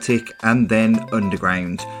Athletic and then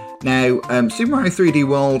Underground. Now, Super Mario 3D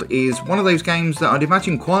World is one of those games that I'd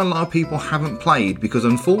imagine quite a lot of people haven't played because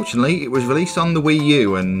unfortunately it was released on the Wii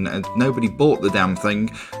U and nobody bought the damn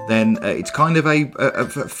thing. Then it's kind of a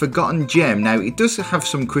forgotten gem. Now, it does have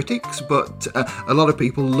some critics, but a lot of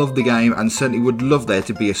people love the game and certainly would love there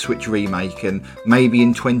to be a Switch remake, and maybe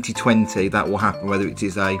in 2020 that will happen, whether it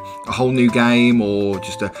is a whole new game or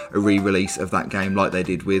just a re-release of that game like they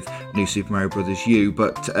did with New Super Mario Bros. U.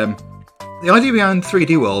 But the idea behind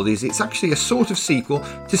 3D World is it's actually a sort of sequel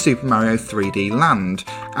to Super Mario 3D Land,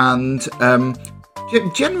 and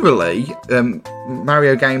generally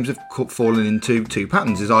Mario games have fallen into two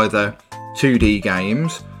patterns. There's either 2D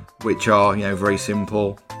games, which are very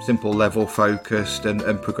simple level focused and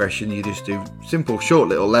progression. You just do simple short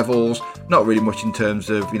little levels, not really much in terms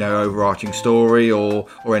of overarching story or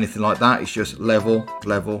anything like that. It's just level.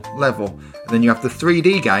 And then you have the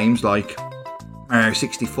 3D games like Mario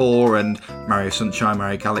 64 and Mario Sunshine,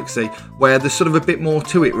 Mario Galaxy, where there's sort of a bit more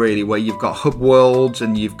to it really, where you've got hub worlds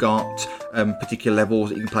and you've got particular levels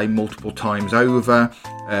that you can play multiple times over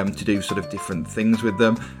to do sort of different things with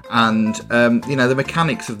them. And the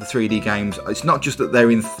mechanics of the 3D games, it's not just that they're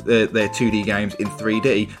 2D games in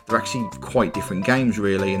 3D, they're actually quite different games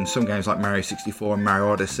really, and some games like Mario 64 and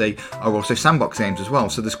Mario Odyssey are also sandbox games as well,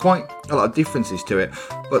 so there's quite a lot of differences to it.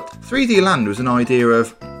 But 3D Land was an idea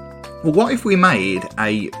of, well, what if we made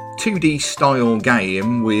a 2D style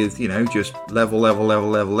game with, just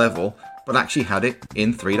level, but actually had it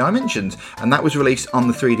in 3 dimensions? And that was released on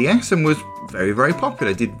the 3DS and was very, very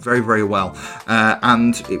popular, did very, very well.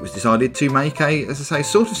 And it was decided to make a, as I say,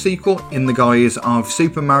 sort of sequel in the guise of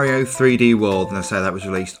Super Mario 3D World. And I say that was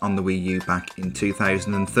released on the Wii U back in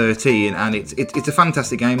 2013. And it's a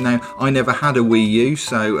fantastic game. Now, I never had a Wii U,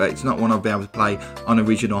 so it's not one I'll be able to play on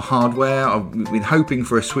original hardware. I've been hoping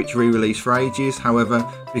for a Switch re-release for ages. However,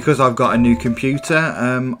 because I've got a new computer,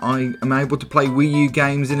 I am able to play Wii U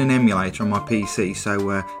games in an emulator on my PC.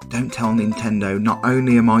 So don't tell Nintendo, not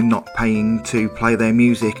only am I not paying to play their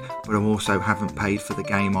music, but I also haven't paid for the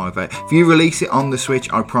game either. If you release it on the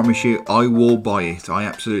Switch, I promise you I will buy it. I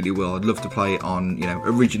absolutely will. I'd love to play it on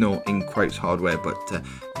original in quotes hardware, but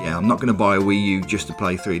I'm not going to buy a Wii U just to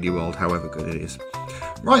play 3D World, however good it is.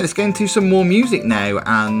 Right, let's get into some more music now,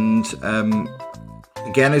 and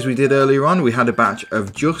again, as we did earlier on, we had a batch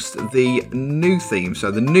of just the new themes. So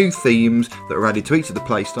the new themes that are added to each of the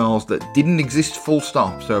playstyles that didn't exist full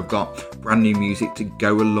stop. So I've got brand new music to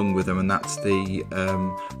go along with them, and that's the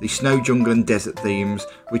Snow, Jungle and Desert themes,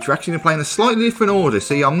 which we're actually going to play in a slightly different order.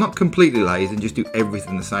 See, I'm not completely lazy and just do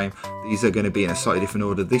everything the same. These are going to be in a slightly different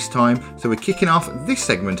order this time. So we're kicking off this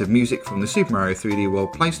segment of music from the Super Mario 3D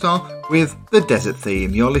World playstyle with the Desert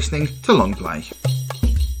theme. You're listening to Long Play.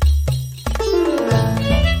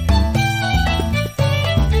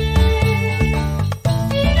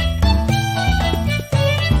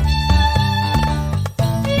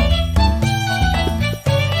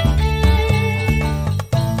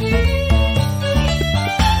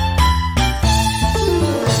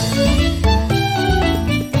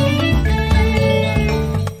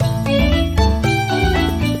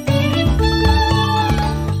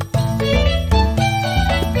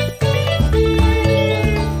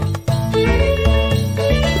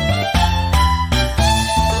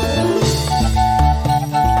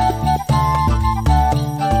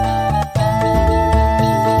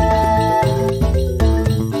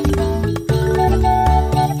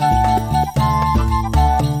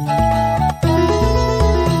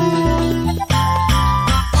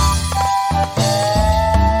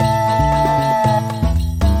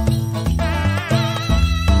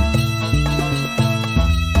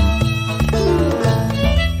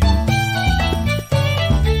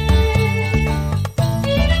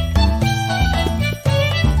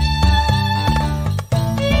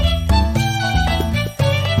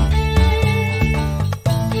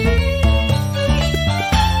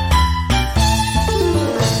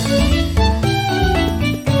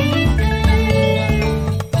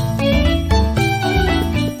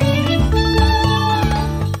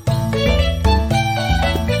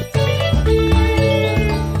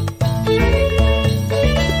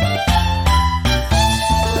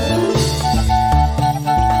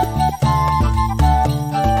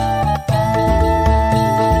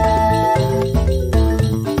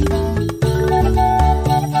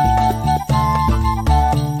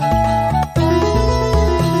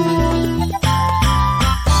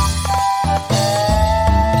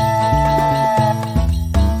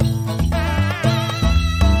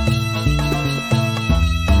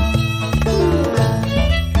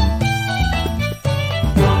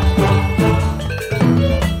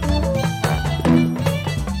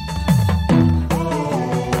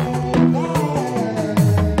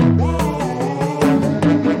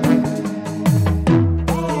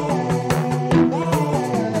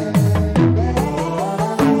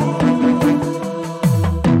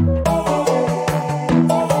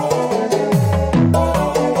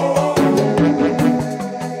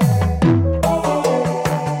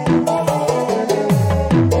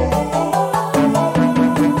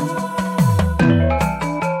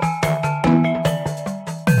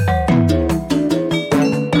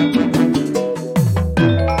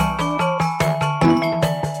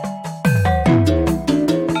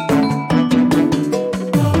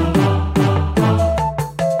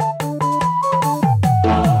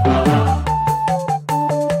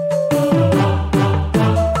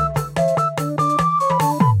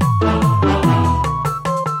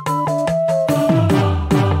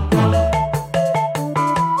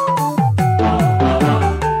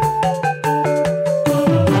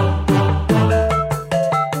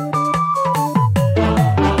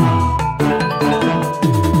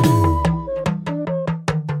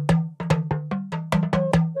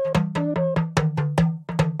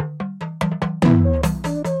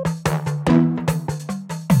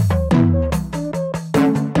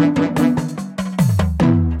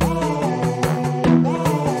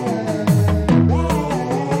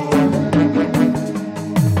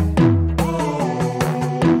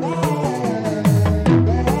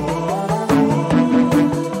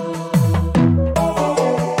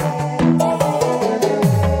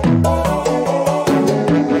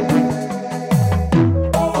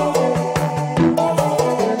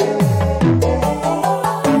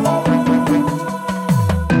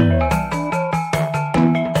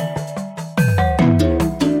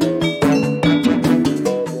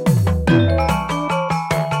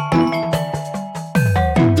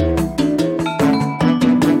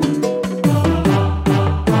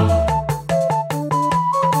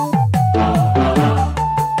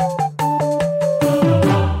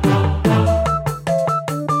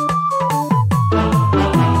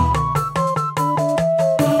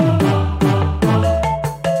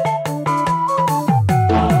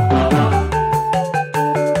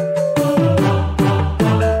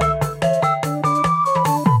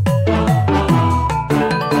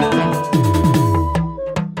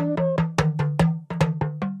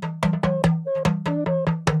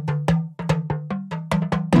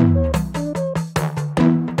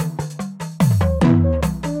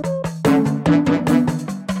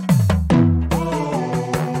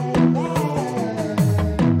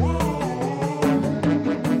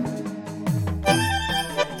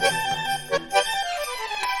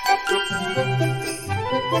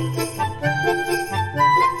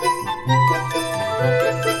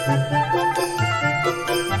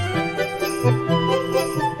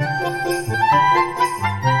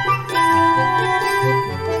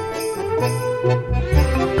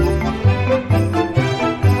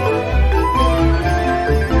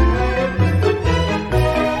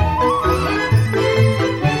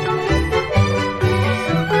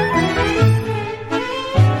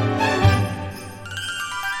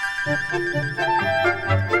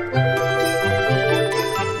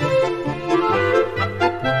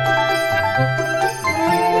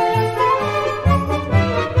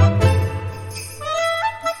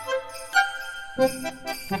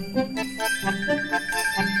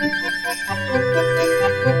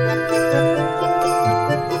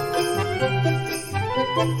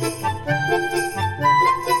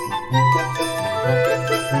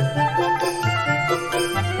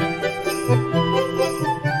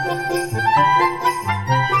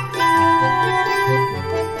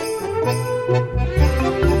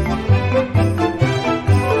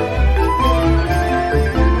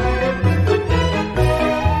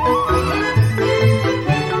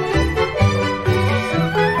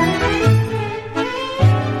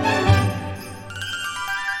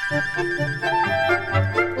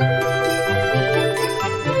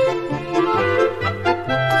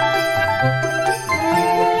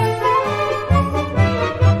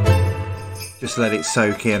 Just let it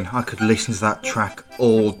soak in. I could listen to that track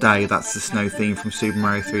all day. That's the snow theme from Super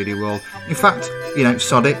Mario 3D World. In fact,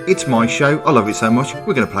 sod it, it's my show. I love it so much,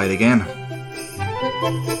 we're going to play it again.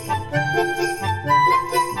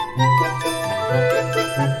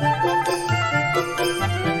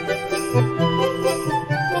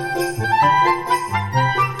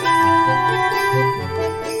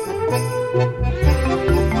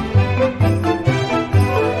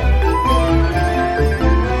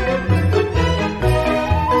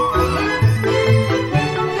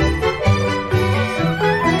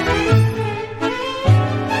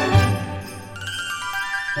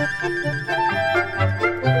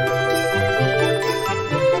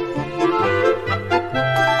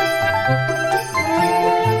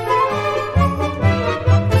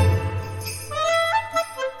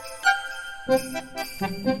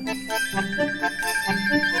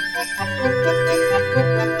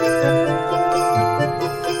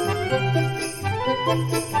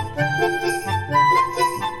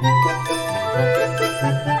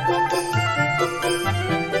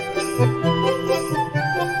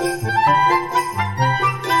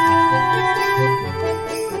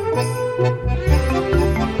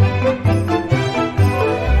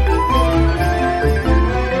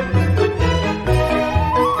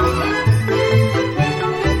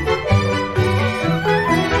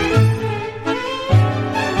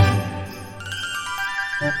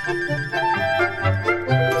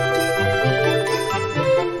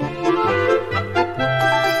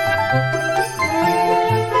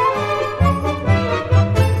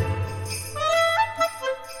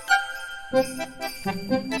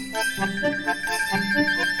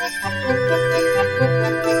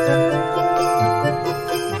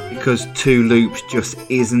 Because 2 loops just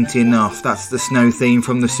isn't enough. That's the snow theme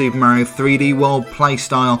from the Super Mario 3D World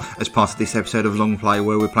playstyle as part of this episode of Long Play,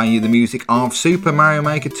 where we're playing you the music of Super Mario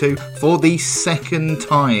Maker 2 for the second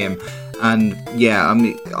time. And yeah,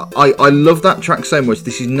 I love that track so much.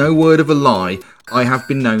 This is no word of a lie. I have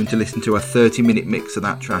been known to listen to a 30-minute mix of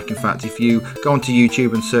that track. In fact, if you go onto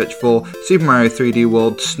YouTube and search for Super Mario 3D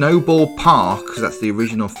World Snowball Park, because that's the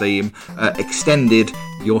original theme, extended,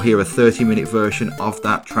 you'll hear a 30-minute version of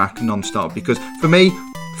that track non-stop. Because for me,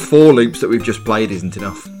 4 loops that we've just played isn't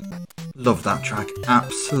enough. Love that track.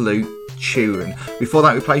 Absolute tune. Before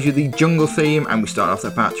that, we played you the jungle theme, and we start off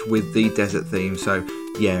that batch with the desert theme. So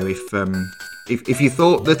yeah, if you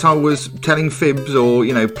thought that I was telling fibs or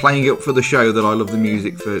playing it up for the show that I love the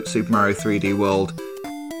music for Super Mario 3D World,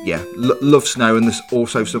 yeah, love snow, and there's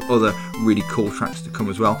also some other really cool tracks to come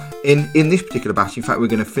as well in this particular batch. In fact, we're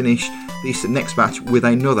going to finish this next batch with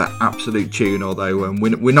another absolute tune, although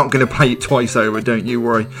we're not going to play it twice over, don't you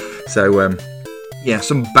worry. So yeah,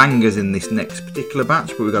 some bangers in this next particular batch,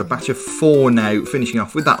 but we've got a batch of 4 now, finishing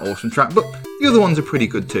off with that awesome track, but the other ones are pretty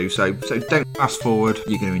good too, so don't fast forward,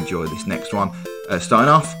 you're going to enjoy this next one. Starting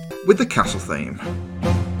off with the castle theme.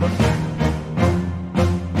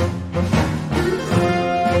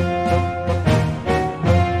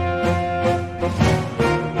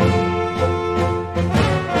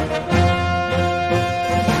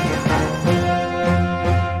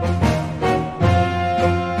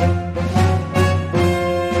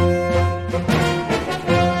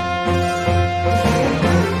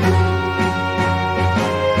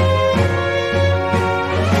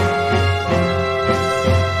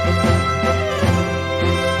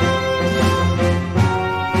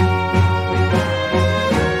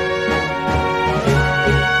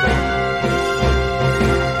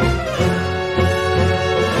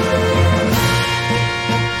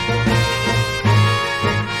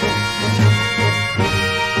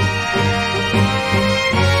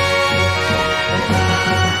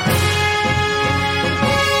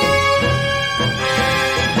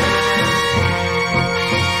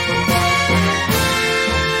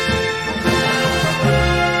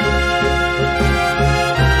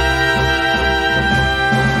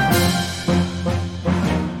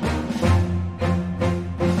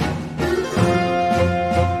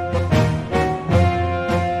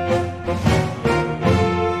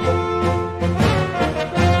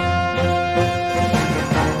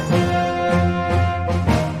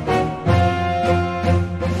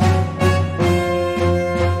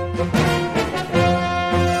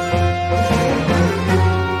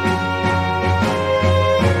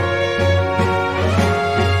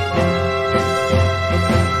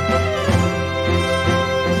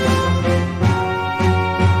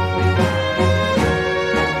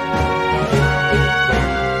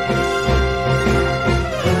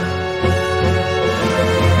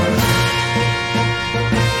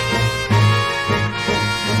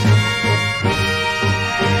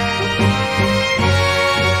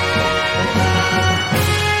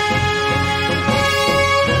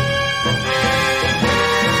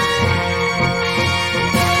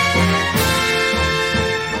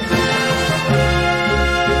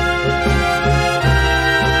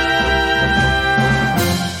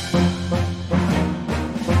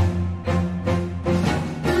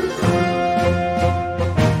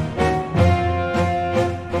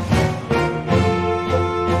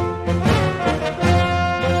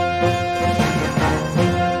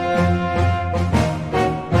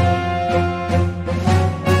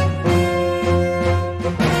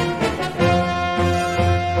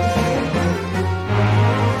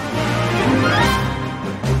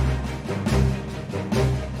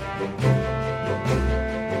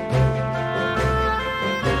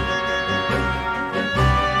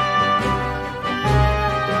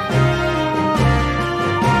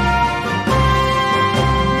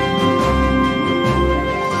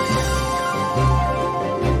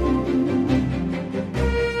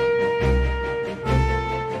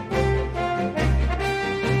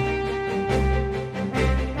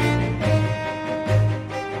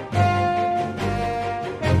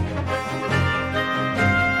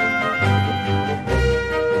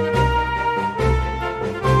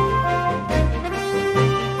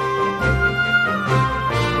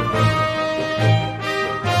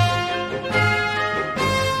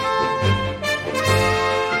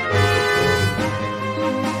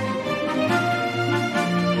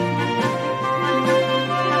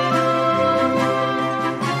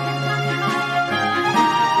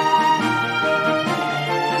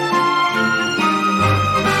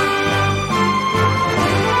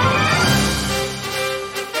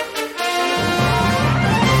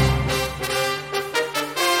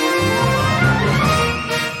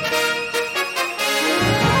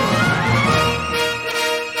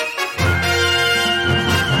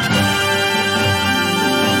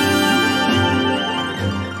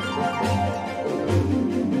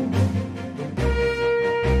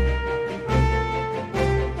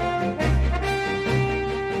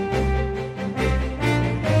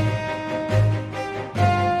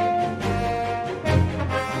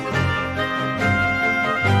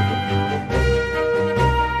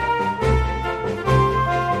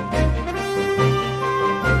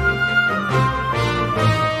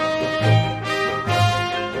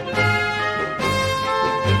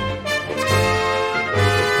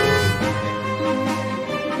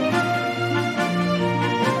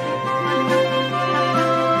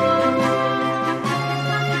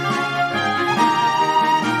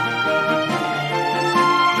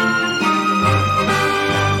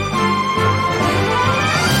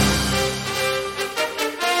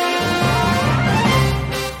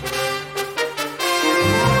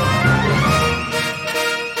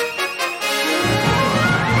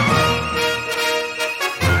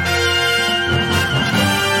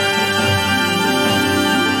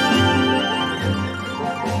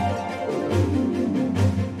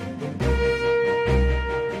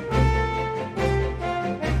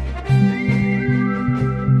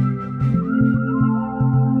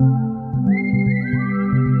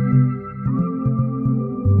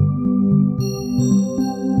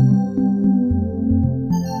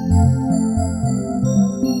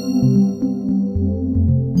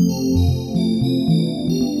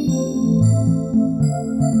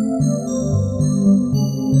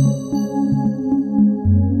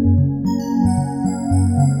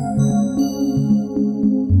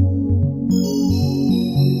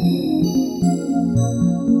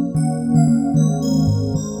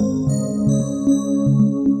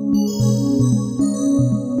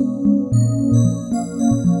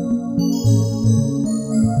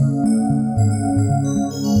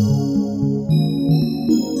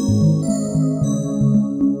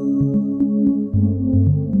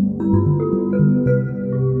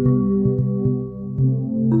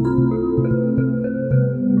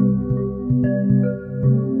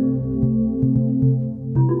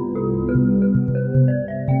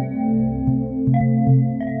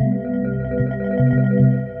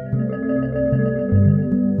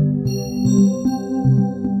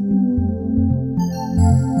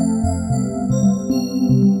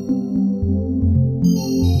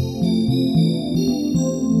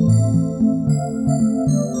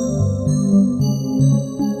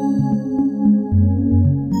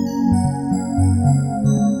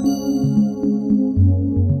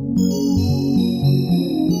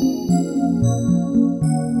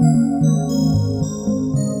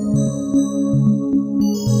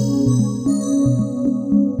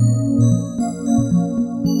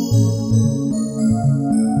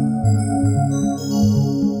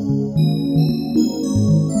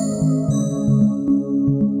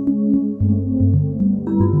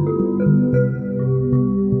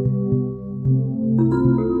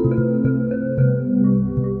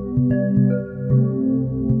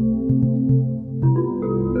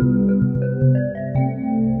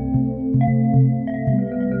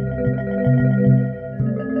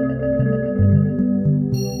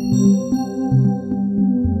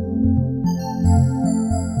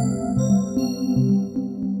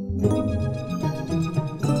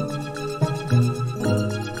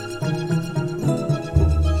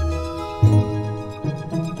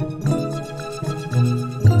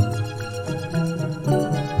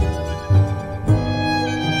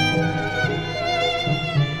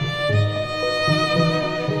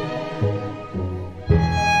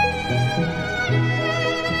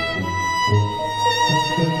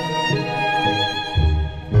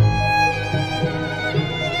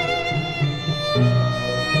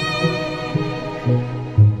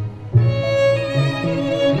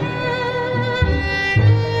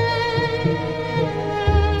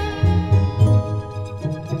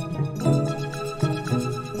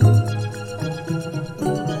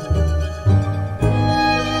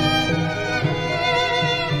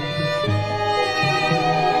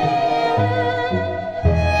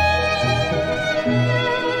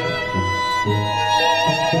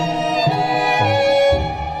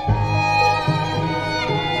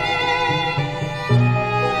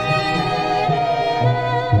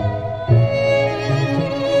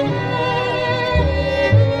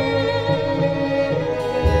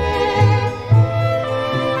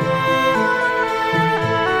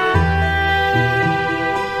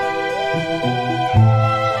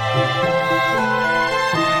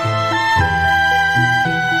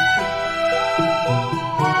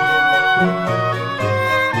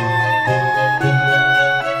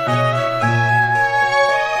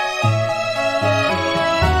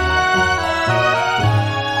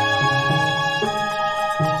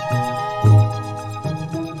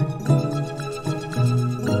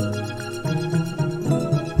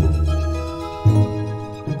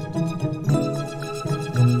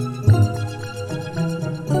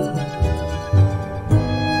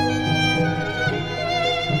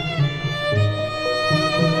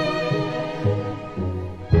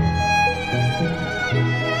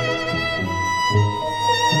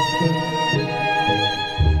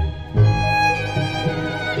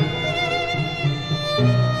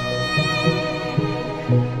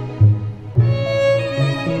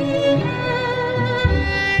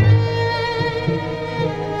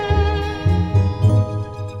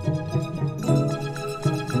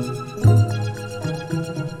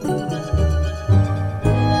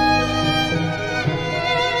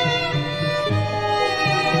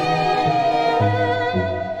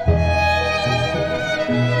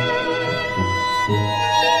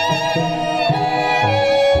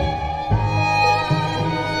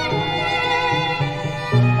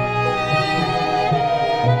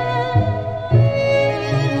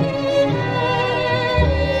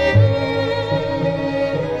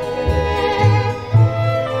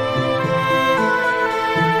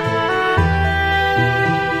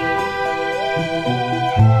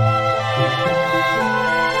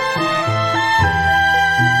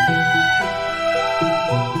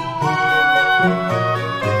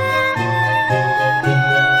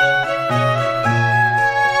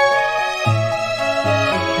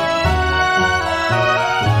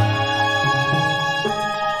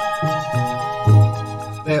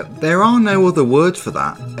 no other word for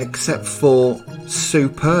that except for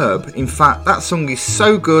superb. In fact, that song is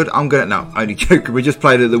so good. Only joking. We just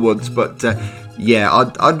played it once, but yeah,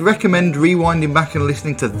 I'd recommend rewinding back and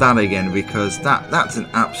listening to that again, because that's an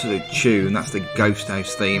absolute tune. That's the Ghost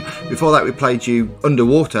House theme. Before that, we played you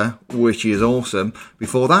Underwater, which is awesome.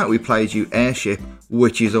 Before that, we played you Airship,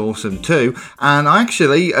 which is awesome too. And I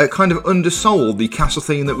actually kind of undersold the castle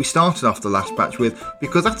theme that we started off the last batch with,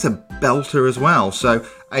 because that's a belter as well. So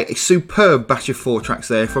a superb batch of 4 tracks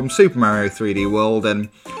there from Super Mario 3D World. And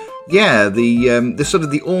yeah, the sort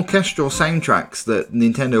of the orchestral soundtracks that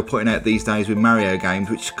Nintendo are putting out these days with Mario games,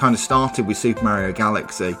 which kind of started with Super Mario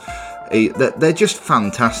Galaxy, they're just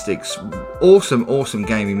fantastic. Awesome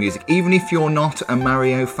gaming music. Even if you're not a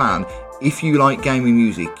Mario fan, if you like gaming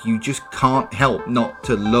music, you just can't help not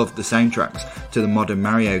to love the soundtracks to the modern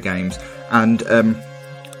Mario games. And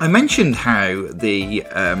I mentioned how the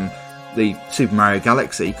Super Mario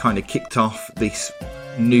Galaxy kind of kicked off this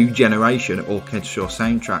new generation of orchestral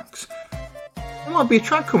soundtracks. There might be a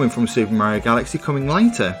track coming from Super Mario Galaxy coming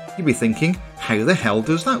later. You'd be thinking, how the hell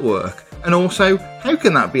does that work? And also, how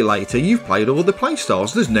can that be later? You've played all the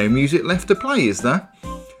playstyles. There's no music left to play, is there?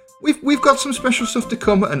 We've got some special stuff to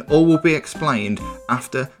come, and all will be explained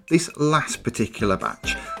after this last particular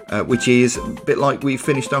batch, which is a bit like we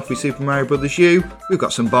finished off with Super Mario Bros. U. We've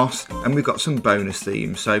got some boss and we've got some bonus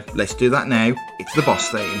themes. So let's do that now. It's the boss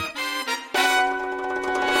theme.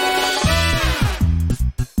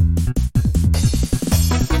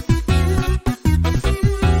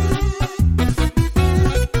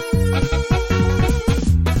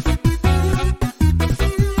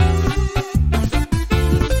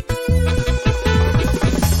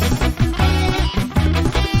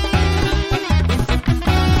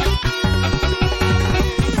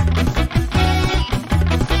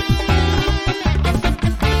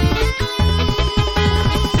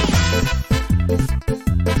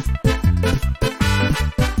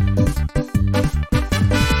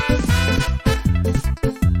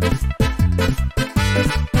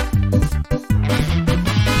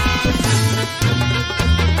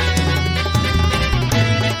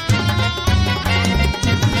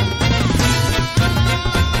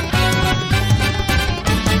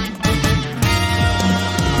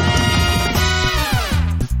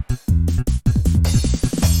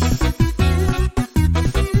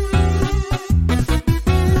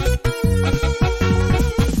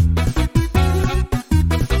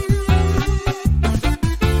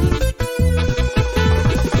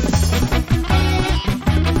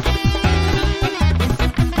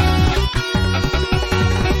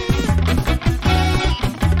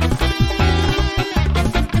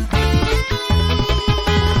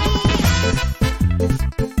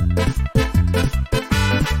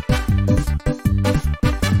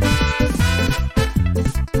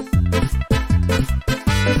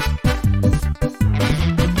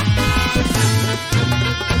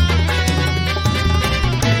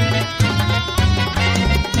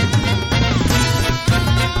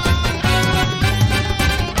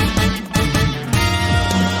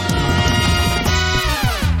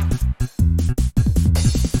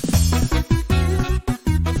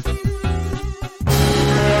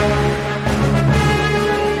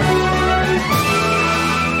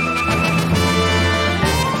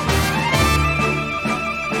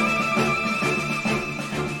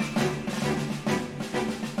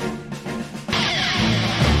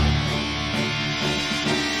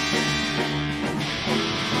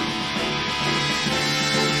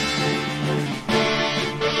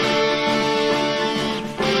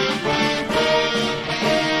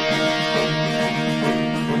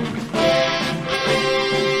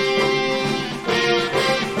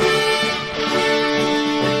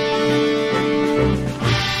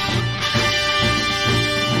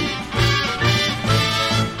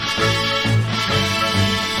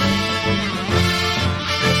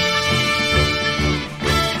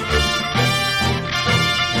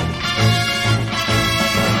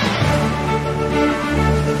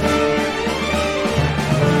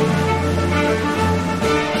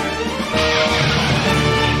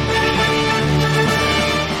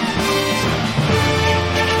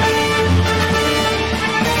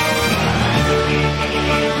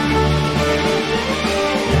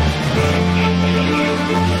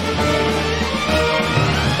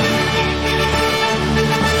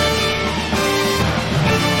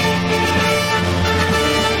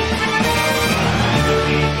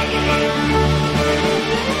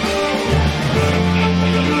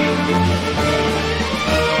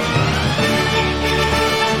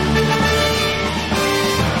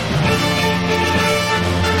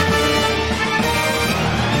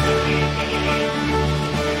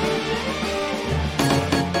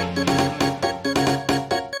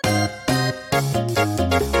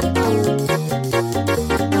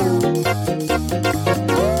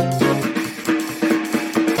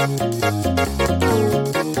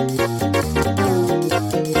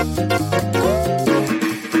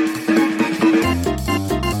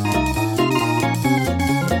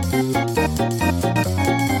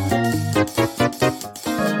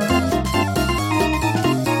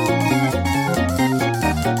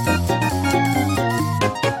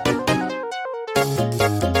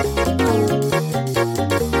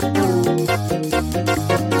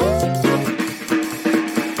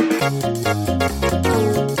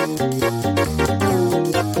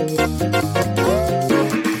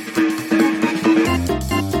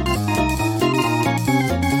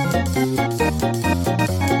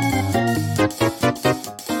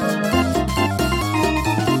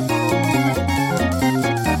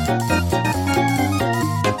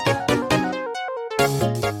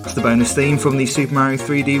 That's the bonus theme from the Super Mario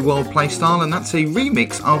 3D World playstyle, and that's a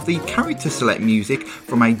remix of the character select music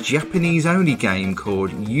from a Japanese-only game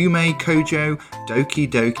called Yume Kojo Doki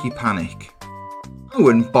Doki Panic. Oh,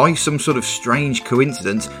 and by some sort of strange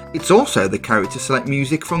coincidence, it's also the character select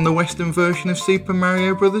music from the Western version of Super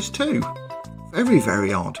Mario Bros. 2. Very,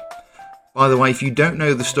 very odd. By the way, if you don't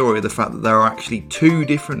know the story of the fact that there are actually two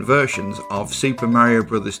different versions of Super Mario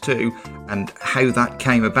Bros. 2 and how that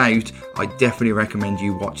came about, I definitely recommend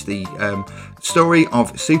you watch the story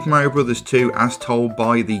of Super Mario Bros. 2 as told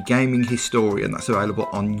by the Gaming Historian. That's available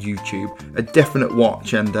on YouTube. A definite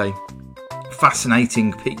watch and a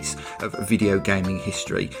fascinating piece of video gaming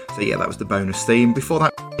history. So yeah, that was the bonus theme. Before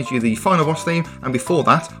that, I played you the final boss theme, and before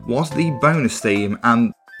that was the bonus theme,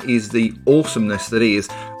 and is the awesomeness that is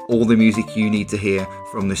all the music you need to hear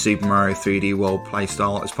from the Super Mario 3D World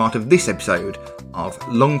playstyle as part of this episode of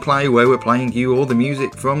Long Play, where we're playing you all the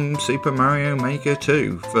music from Super Mario Maker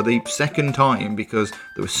 2 for the second time, because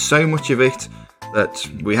there was so much of it that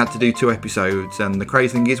we had to do 2 episodes, and the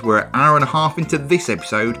crazy thing is we're an hour and a half into this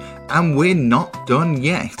episode and we're not done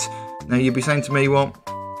yet. Now you'll be saying to me, well,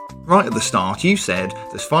 right at the start you said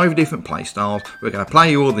there's 5 different playstyles, we're going to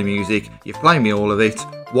play you all the music, you've played me all of it,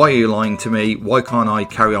 why are you lying to me, why can't I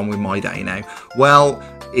carry on with my day now? Well,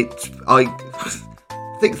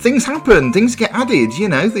 things happen, things get added, you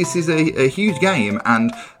know, this is a huge game,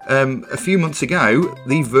 and a few months ago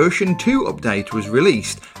the version 2 update was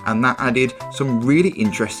released, and that added some really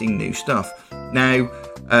interesting new stuff. Now,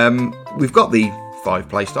 we've got the 5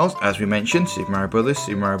 playstyles, as we mentioned: Super Mario Bros.,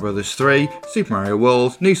 Super Mario Bros. 3, Super Mario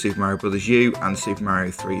World, New Super Mario Bros. U, and Super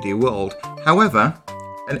Mario 3D World. However,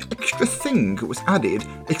 an extra thing was added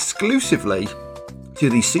exclusively to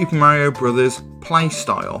the Super Mario Bros.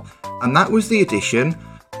 Playstyle, and that was the addition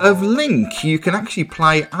of Link. You can actually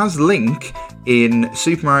play as Link in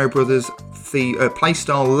Super Mario Bros.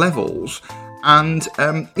 Playstyle levels, and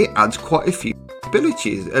it adds quite a few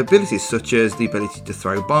abilities such as the ability to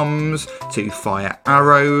throw bombs, to fire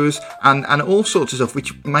arrows, and all sorts of stuff,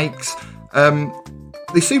 which makes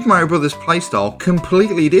the Super Mario Bros. Playstyle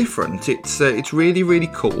completely different. It's really, really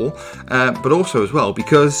cool, but also as well,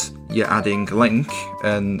 because you're adding Link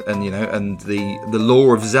and you know, and the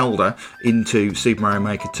lore of Zelda into Super Mario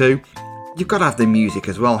Maker 2, you've got to have the music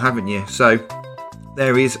as well, haven't you? So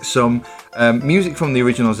there is some music from the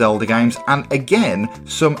original Zelda games, and again,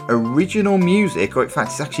 some original music, or in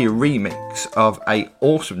fact it's actually a remix of a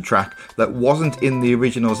awesome track that wasn't in the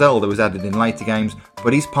original Zelda, was added in later games,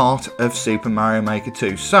 but is part of Super Mario Maker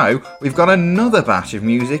 2. So we've got another batch of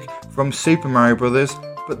music from Super Mario Bros.,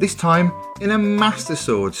 but this time in a Master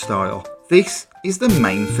Sword style. This is the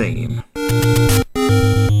main theme.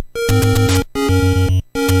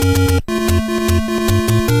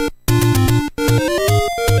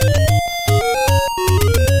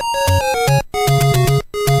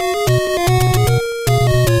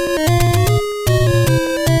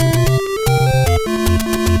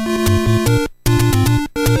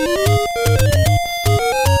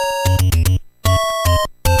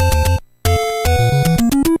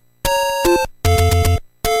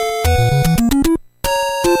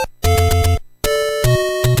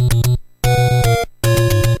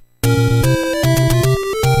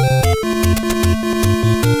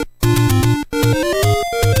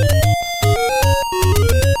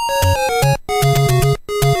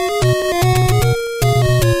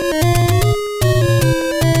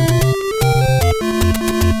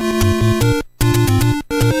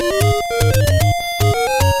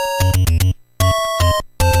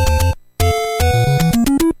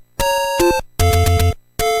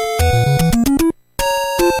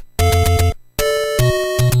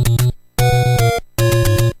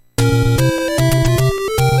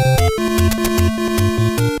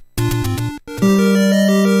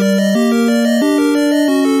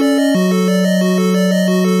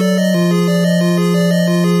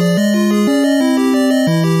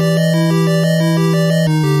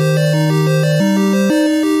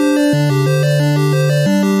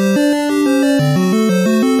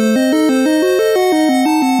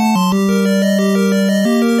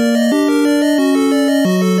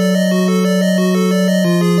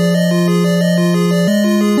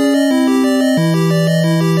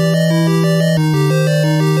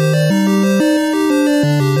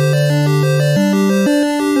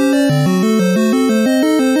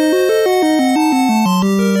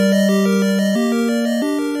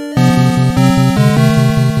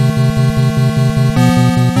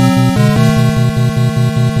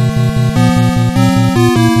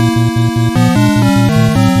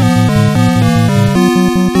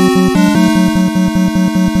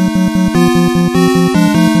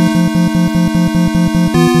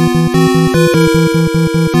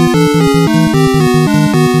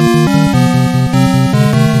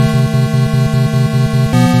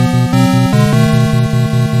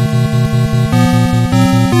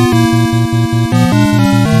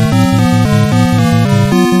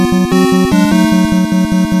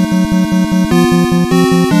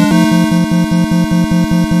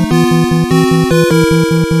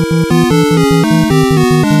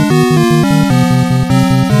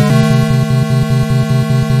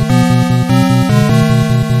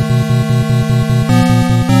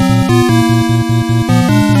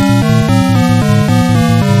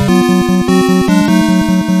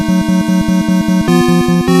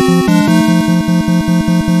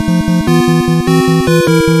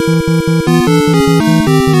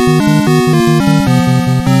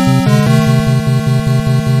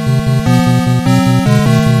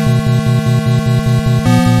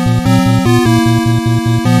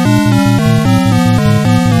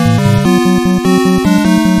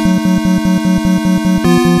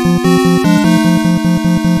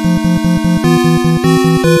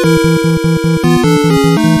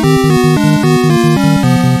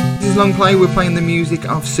 Today we're playing the music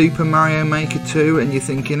of Super Mario Maker 2, and you're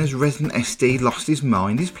thinking, has Resident SD lost his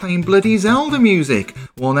mind? He's playing bloody Zelda music.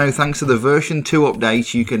 Well no, thanks to the version 2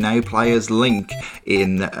 update, you can now play as Link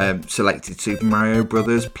in selected Super Mario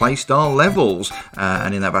Brothers playstyle levels.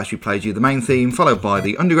 And in that batch we played you the main theme, followed by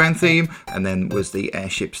the underground theme, and then was the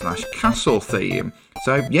airship/castle theme.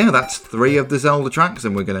 So yeah, that's 3 of the Zelda tracks,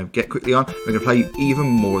 and we're going to get quickly on. We're going to play even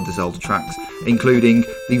more of the Zelda tracks, including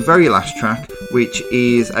the very last track, which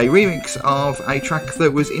is a remix of a track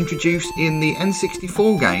that was introduced in the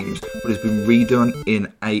N64 games, but has been redone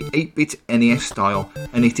in a 8-bit NES style,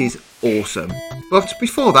 and it is awesome. But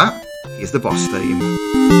before that, here's the boss theme.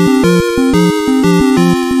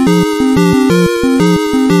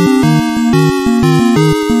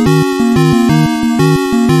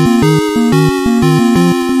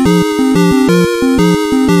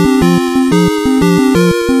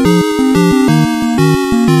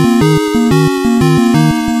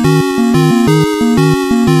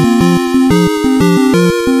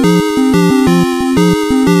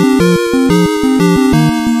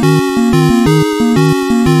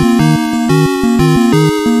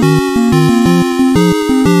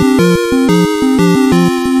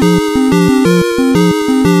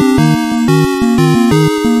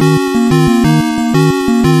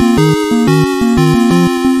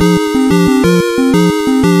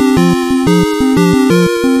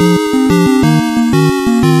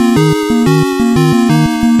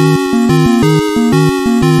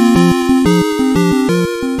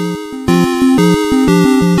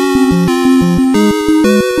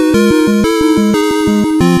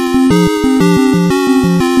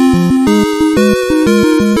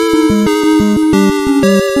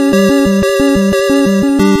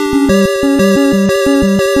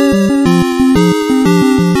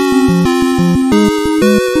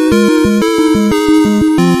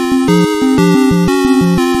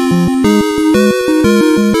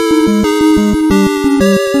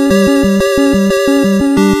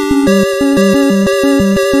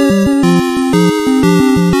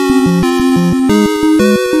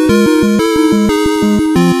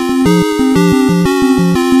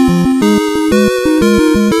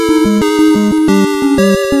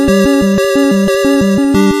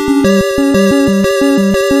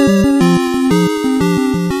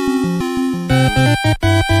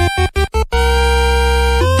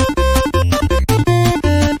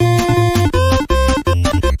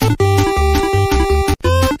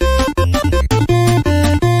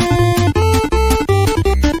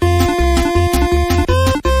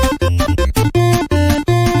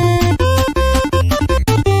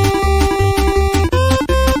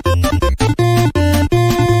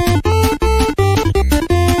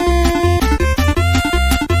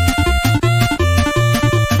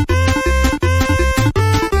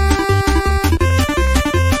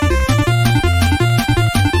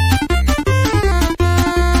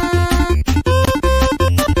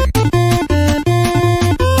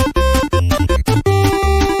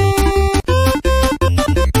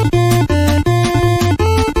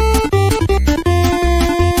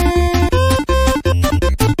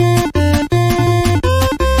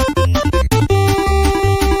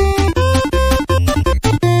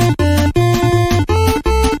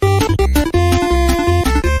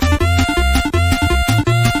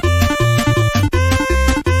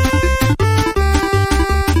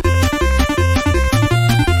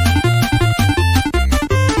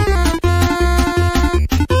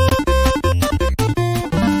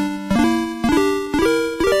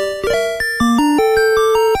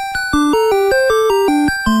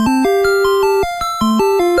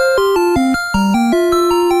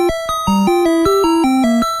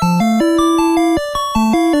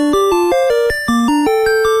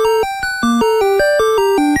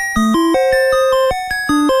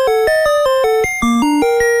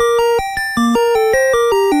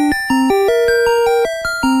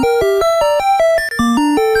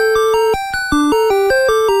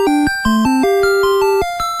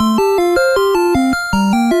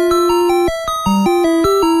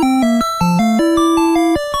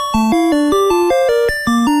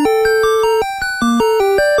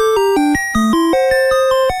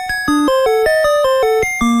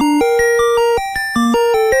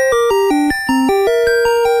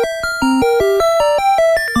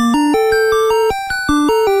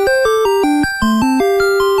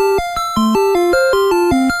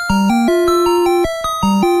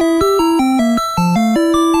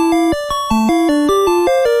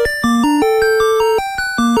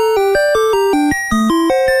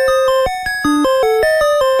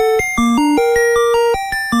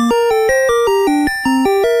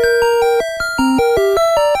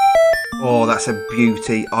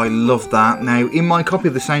 beauty. I love that. Now, in my copy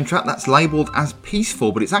of the soundtrack, that's labelled as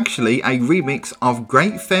Peaceful, but it's actually a remix of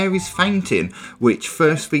Great Fairy's Fountain, which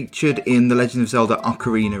first featured in The Legend of Zelda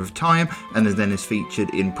Ocarina of Time, and then is featured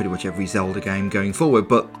in pretty much every Zelda game going forward.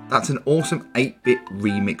 But that's an awesome 8-bit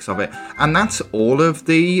remix of it. And that's all of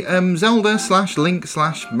the Zelda / Link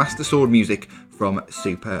 / Master Sword music from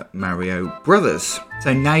Super Mario Brothers.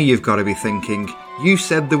 So now you've got to be thinking, you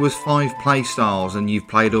said there was 5 playstyles and you've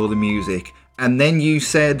played all the music, and then you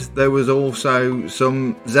said there was also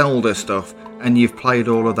some Zelda stuff and you've played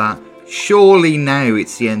all of that. Surely now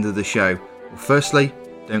it's the end of the show. Well, firstly,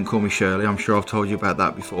 don't call me Shirley, I'm sure I've told you about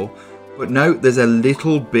that before. But no, there's a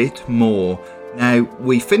little bit more. Now,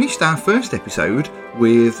 we finished our first episode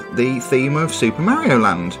with the theme of Super Mario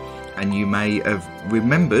Land, and you may have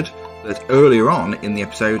remembered that earlier on in the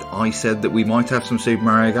episode I said that we might have some Super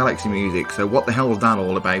Mario Galaxy music, so what the hell is that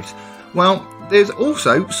all about? Well, there's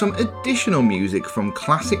also some additional music from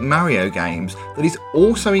classic Mario games that is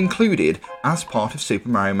also included as part of Super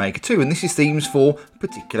Mario Maker 2, and this is themes for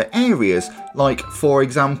particular areas, like, for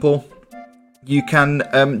example, you can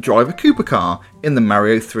drive a Koopa car in the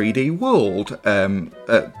Mario 3D World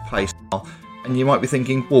playstyle. And you might be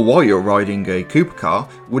thinking, well, while you're riding a Koopa car,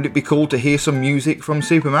 would it be cool to hear some music from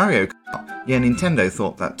Super Mario Kart? Yeah, Nintendo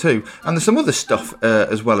thought that too. And there's some other stuff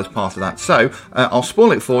as well as part of that. So, I'll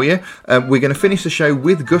spoil it for you. We're going to finish the show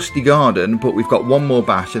with Gusty Garden, but we've got one more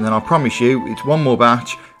batch, and then I promise you, it's one more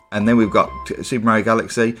batch, and then we've got Super Mario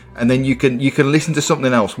Galaxy, and then you can listen to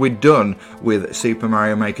something else. We're done with Super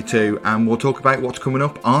Mario Maker 2, and we'll talk about what's coming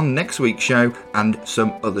up on next week's show and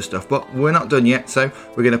some other stuff. But we're not done yet, so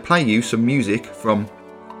we're going to play you some music from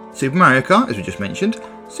Super Mario Kart, as we just mentioned,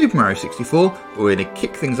 Super Mario 64, but we're going to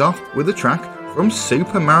kick things off with a track from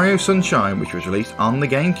Super Mario Sunshine, which was released on the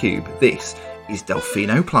GameCube. This is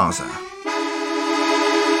Delfino Plaza.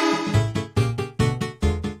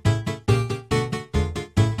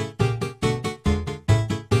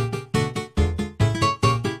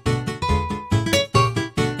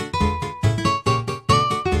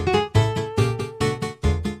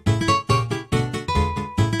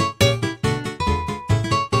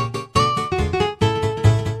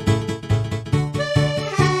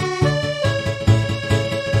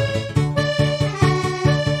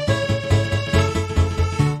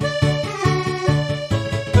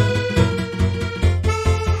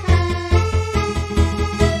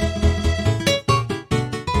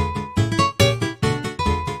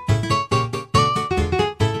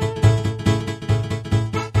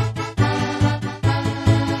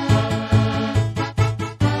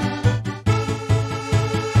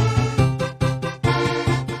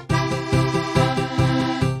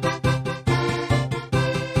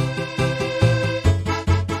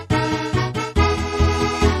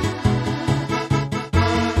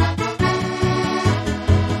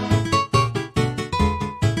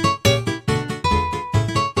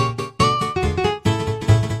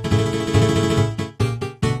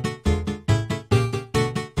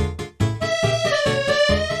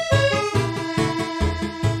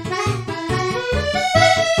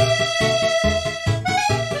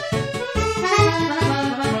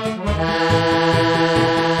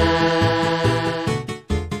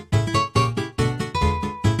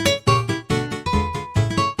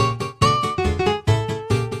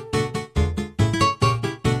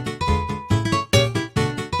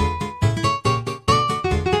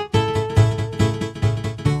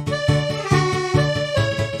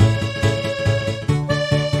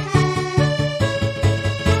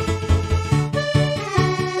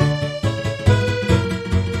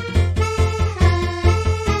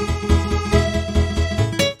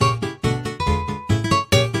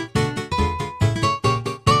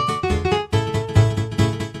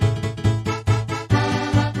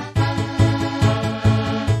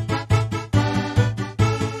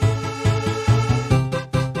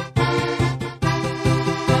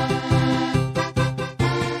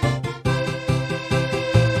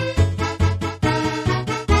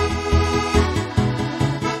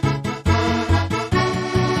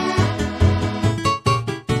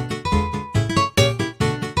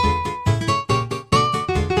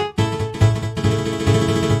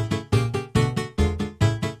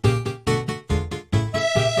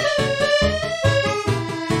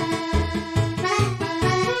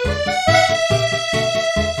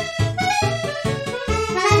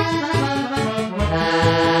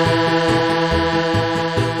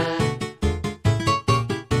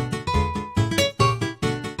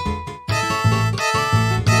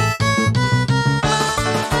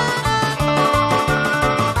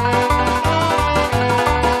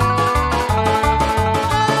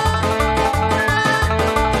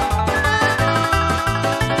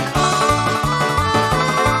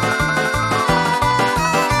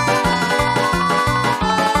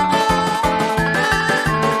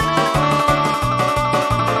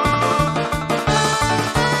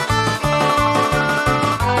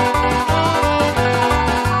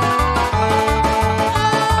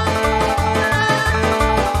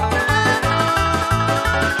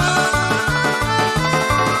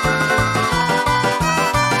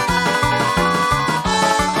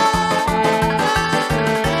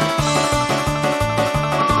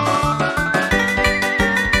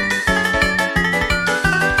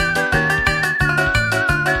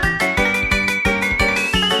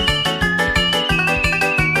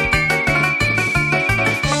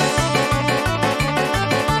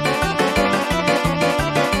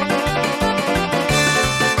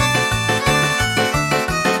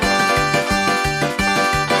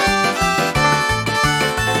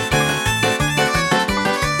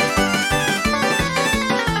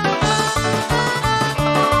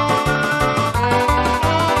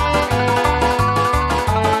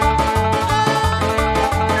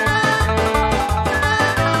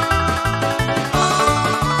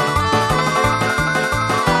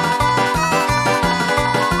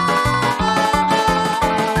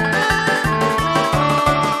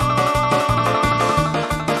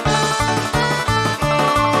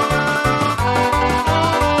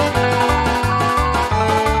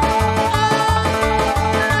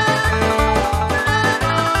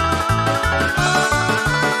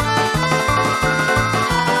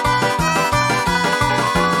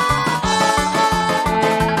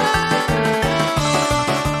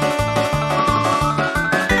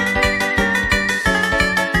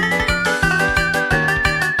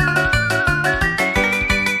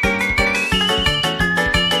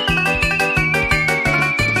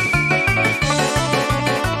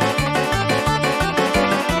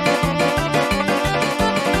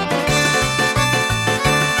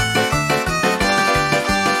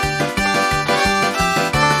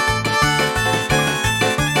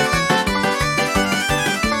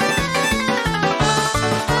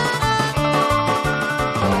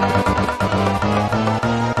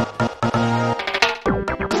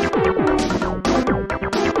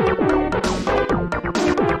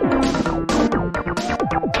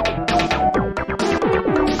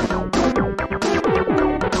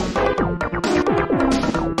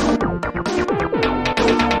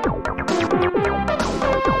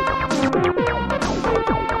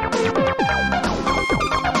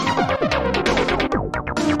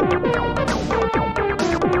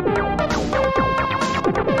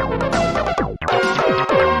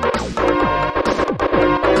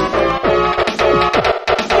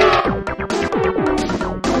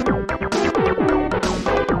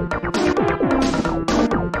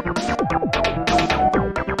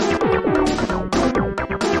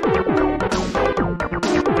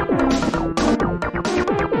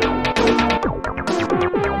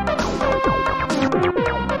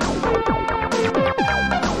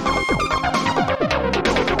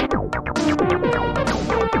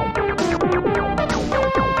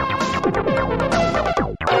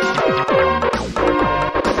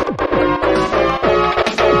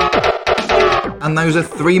 and those are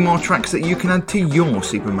 3 more tracks that you can add to your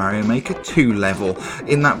Super Mario Maker 2 level.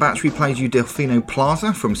 In that batch we played you Delfino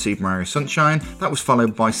Plaza from Super Mario Sunshine, that was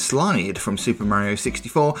followed by Slide from Super Mario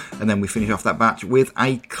 64, and then we finish off that batch with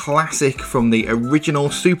a classic from the original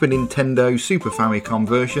Super Nintendo Super Famicom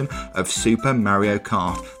version of Super Mario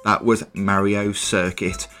Kart, that was Mario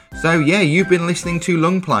Circuit. So yeah, you've been listening to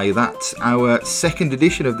Long Play. That's our 2nd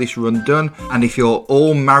edition of this run done, and if you're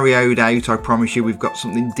all Mario'd out, I promise you we've got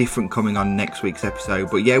something different coming on next week's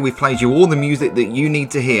episode. But yeah, we've played you all the music that you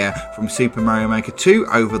need to hear from Super Mario Maker 2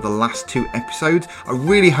 over the last 2 episodes. I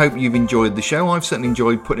really hope you've enjoyed the show. I've certainly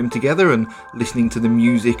enjoyed putting them together and listening to the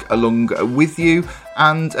music along with you,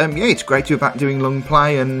 and yeah, it's great to be back doing Long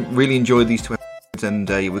Play and really enjoyed these 2 episodes. And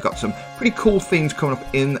we've got some pretty cool themes coming up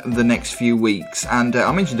in the next few weeks, and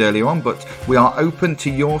I mentioned earlier on, but we are open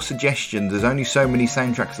to your suggestions. There's only so many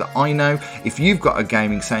soundtracks that I know. If you've got a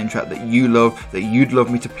gaming soundtrack that you love, that you'd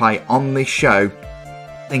love me to play on this show,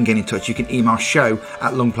 then get in touch. You can email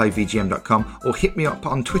show@longplayvgm.com or hit me up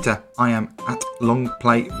on Twitter. I am at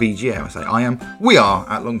longplayvgm. I say I am. We are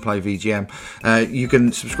at longplayvgm. You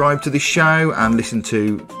can subscribe to this show and listen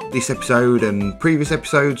to this episode and previous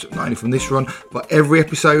episodes, not only from this run, but every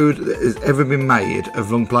episode that has ever been made of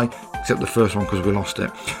Longplay, except the first one because we lost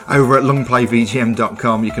it, over at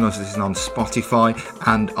longplayvgm.com. You can also listen on Spotify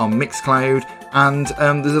and on Mixcloud. And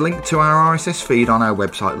there's a link to our RSS feed on our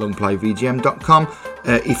website, longplayvgm.com.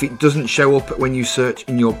 If it doesn't show up when you search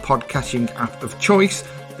in your podcasting app of choice,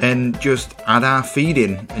 then just add our feed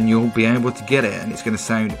in and you'll be able to get it, and it's going to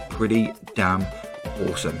sound pretty damn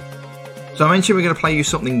awesome. So I mentioned we're going to play you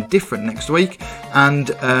something different next week,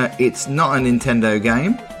 and it's not a Nintendo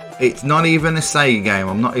game. It's not even a Sega game.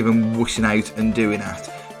 I'm not even wussing out and doing that.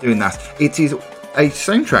 It is a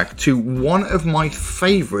soundtrack to one of my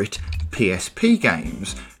favourite PSP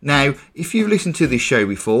games. Now, if you've listened to this show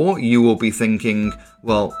before, you will be thinking,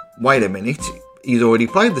 well, wait a minute, he's already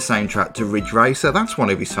played the soundtrack to Ridge Racer, that's one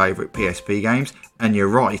of his favourite PSP games, and you're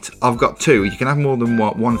right, I've got 2, you can have more than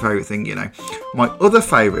one favourite thing, you know. My other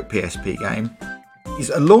favourite PSP game is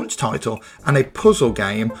a launch title and a puzzle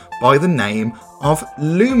game by the name of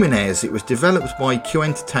Lumines. It was developed by Q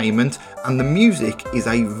Entertainment, and the music is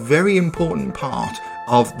a very important part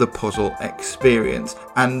of the puzzle experience,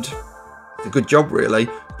 and it's a good job really,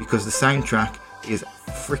 because the soundtrack is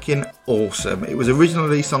freaking awesome. It was originally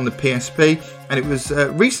released on the PSP, and it was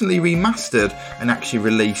recently remastered and actually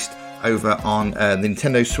released over on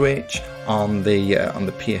Nintendo Switch, on the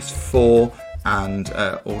PS4, and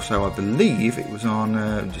also I believe it was on,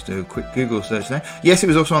 just do a quick Google search there, yes, it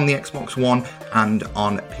was also on the Xbox One and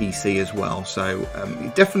on PC as well. So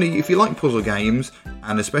definitely, if you like puzzle games,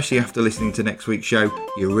 and especially after listening to next week's show,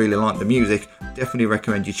 you really like the music, definitely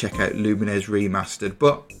recommend you check out Lumines Remastered.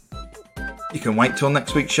 But you can wait till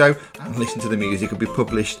next week's show and listen to the music. It'll be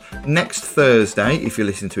published next Thursday if you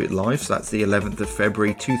listen to it live, so that's the 11th of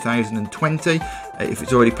February 2020. If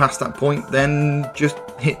it's already past that point, then just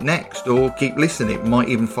hit next or keep listening. It might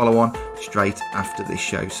even follow on straight after this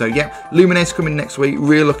show. So yeah, Lumines coming next week.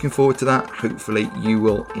 Really looking forward to that. Hopefully you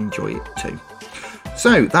will enjoy it too.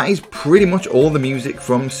 So that is pretty much all the music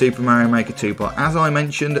from Super Mario Maker 2, but as I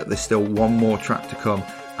mentioned, there's still one more track to come,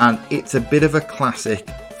 and it's a bit of a classic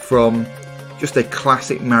from just a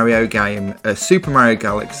classic Mario game. Super Mario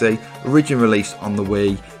Galaxy, originally released on the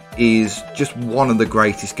Wii, is just one of the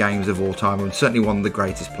greatest games of all time, and certainly one of the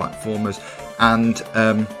greatest platformers. And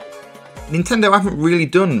Nintendo haven't really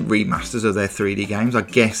done remasters of their 3D games, I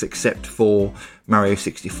guess, except for Mario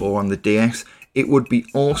 64 on the DS. It would be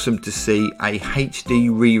awesome to see a HD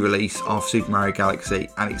re-release of Super Mario Galaxy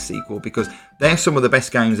and its sequel, because they're some of the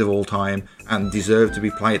best games of all time and deserve to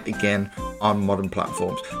be played again on modern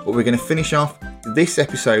platforms. But we're going to finish off this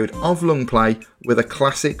episode of Long Play with a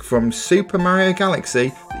classic from Super Mario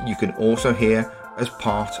Galaxy that you can also hear as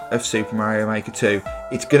part of Super Mario Maker 2.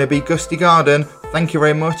 It's going to be Gusty Garden. Thank you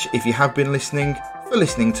very much if you have been listening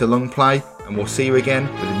to Long Play, and we'll see you again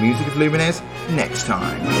with the music of Lumines next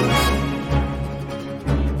time.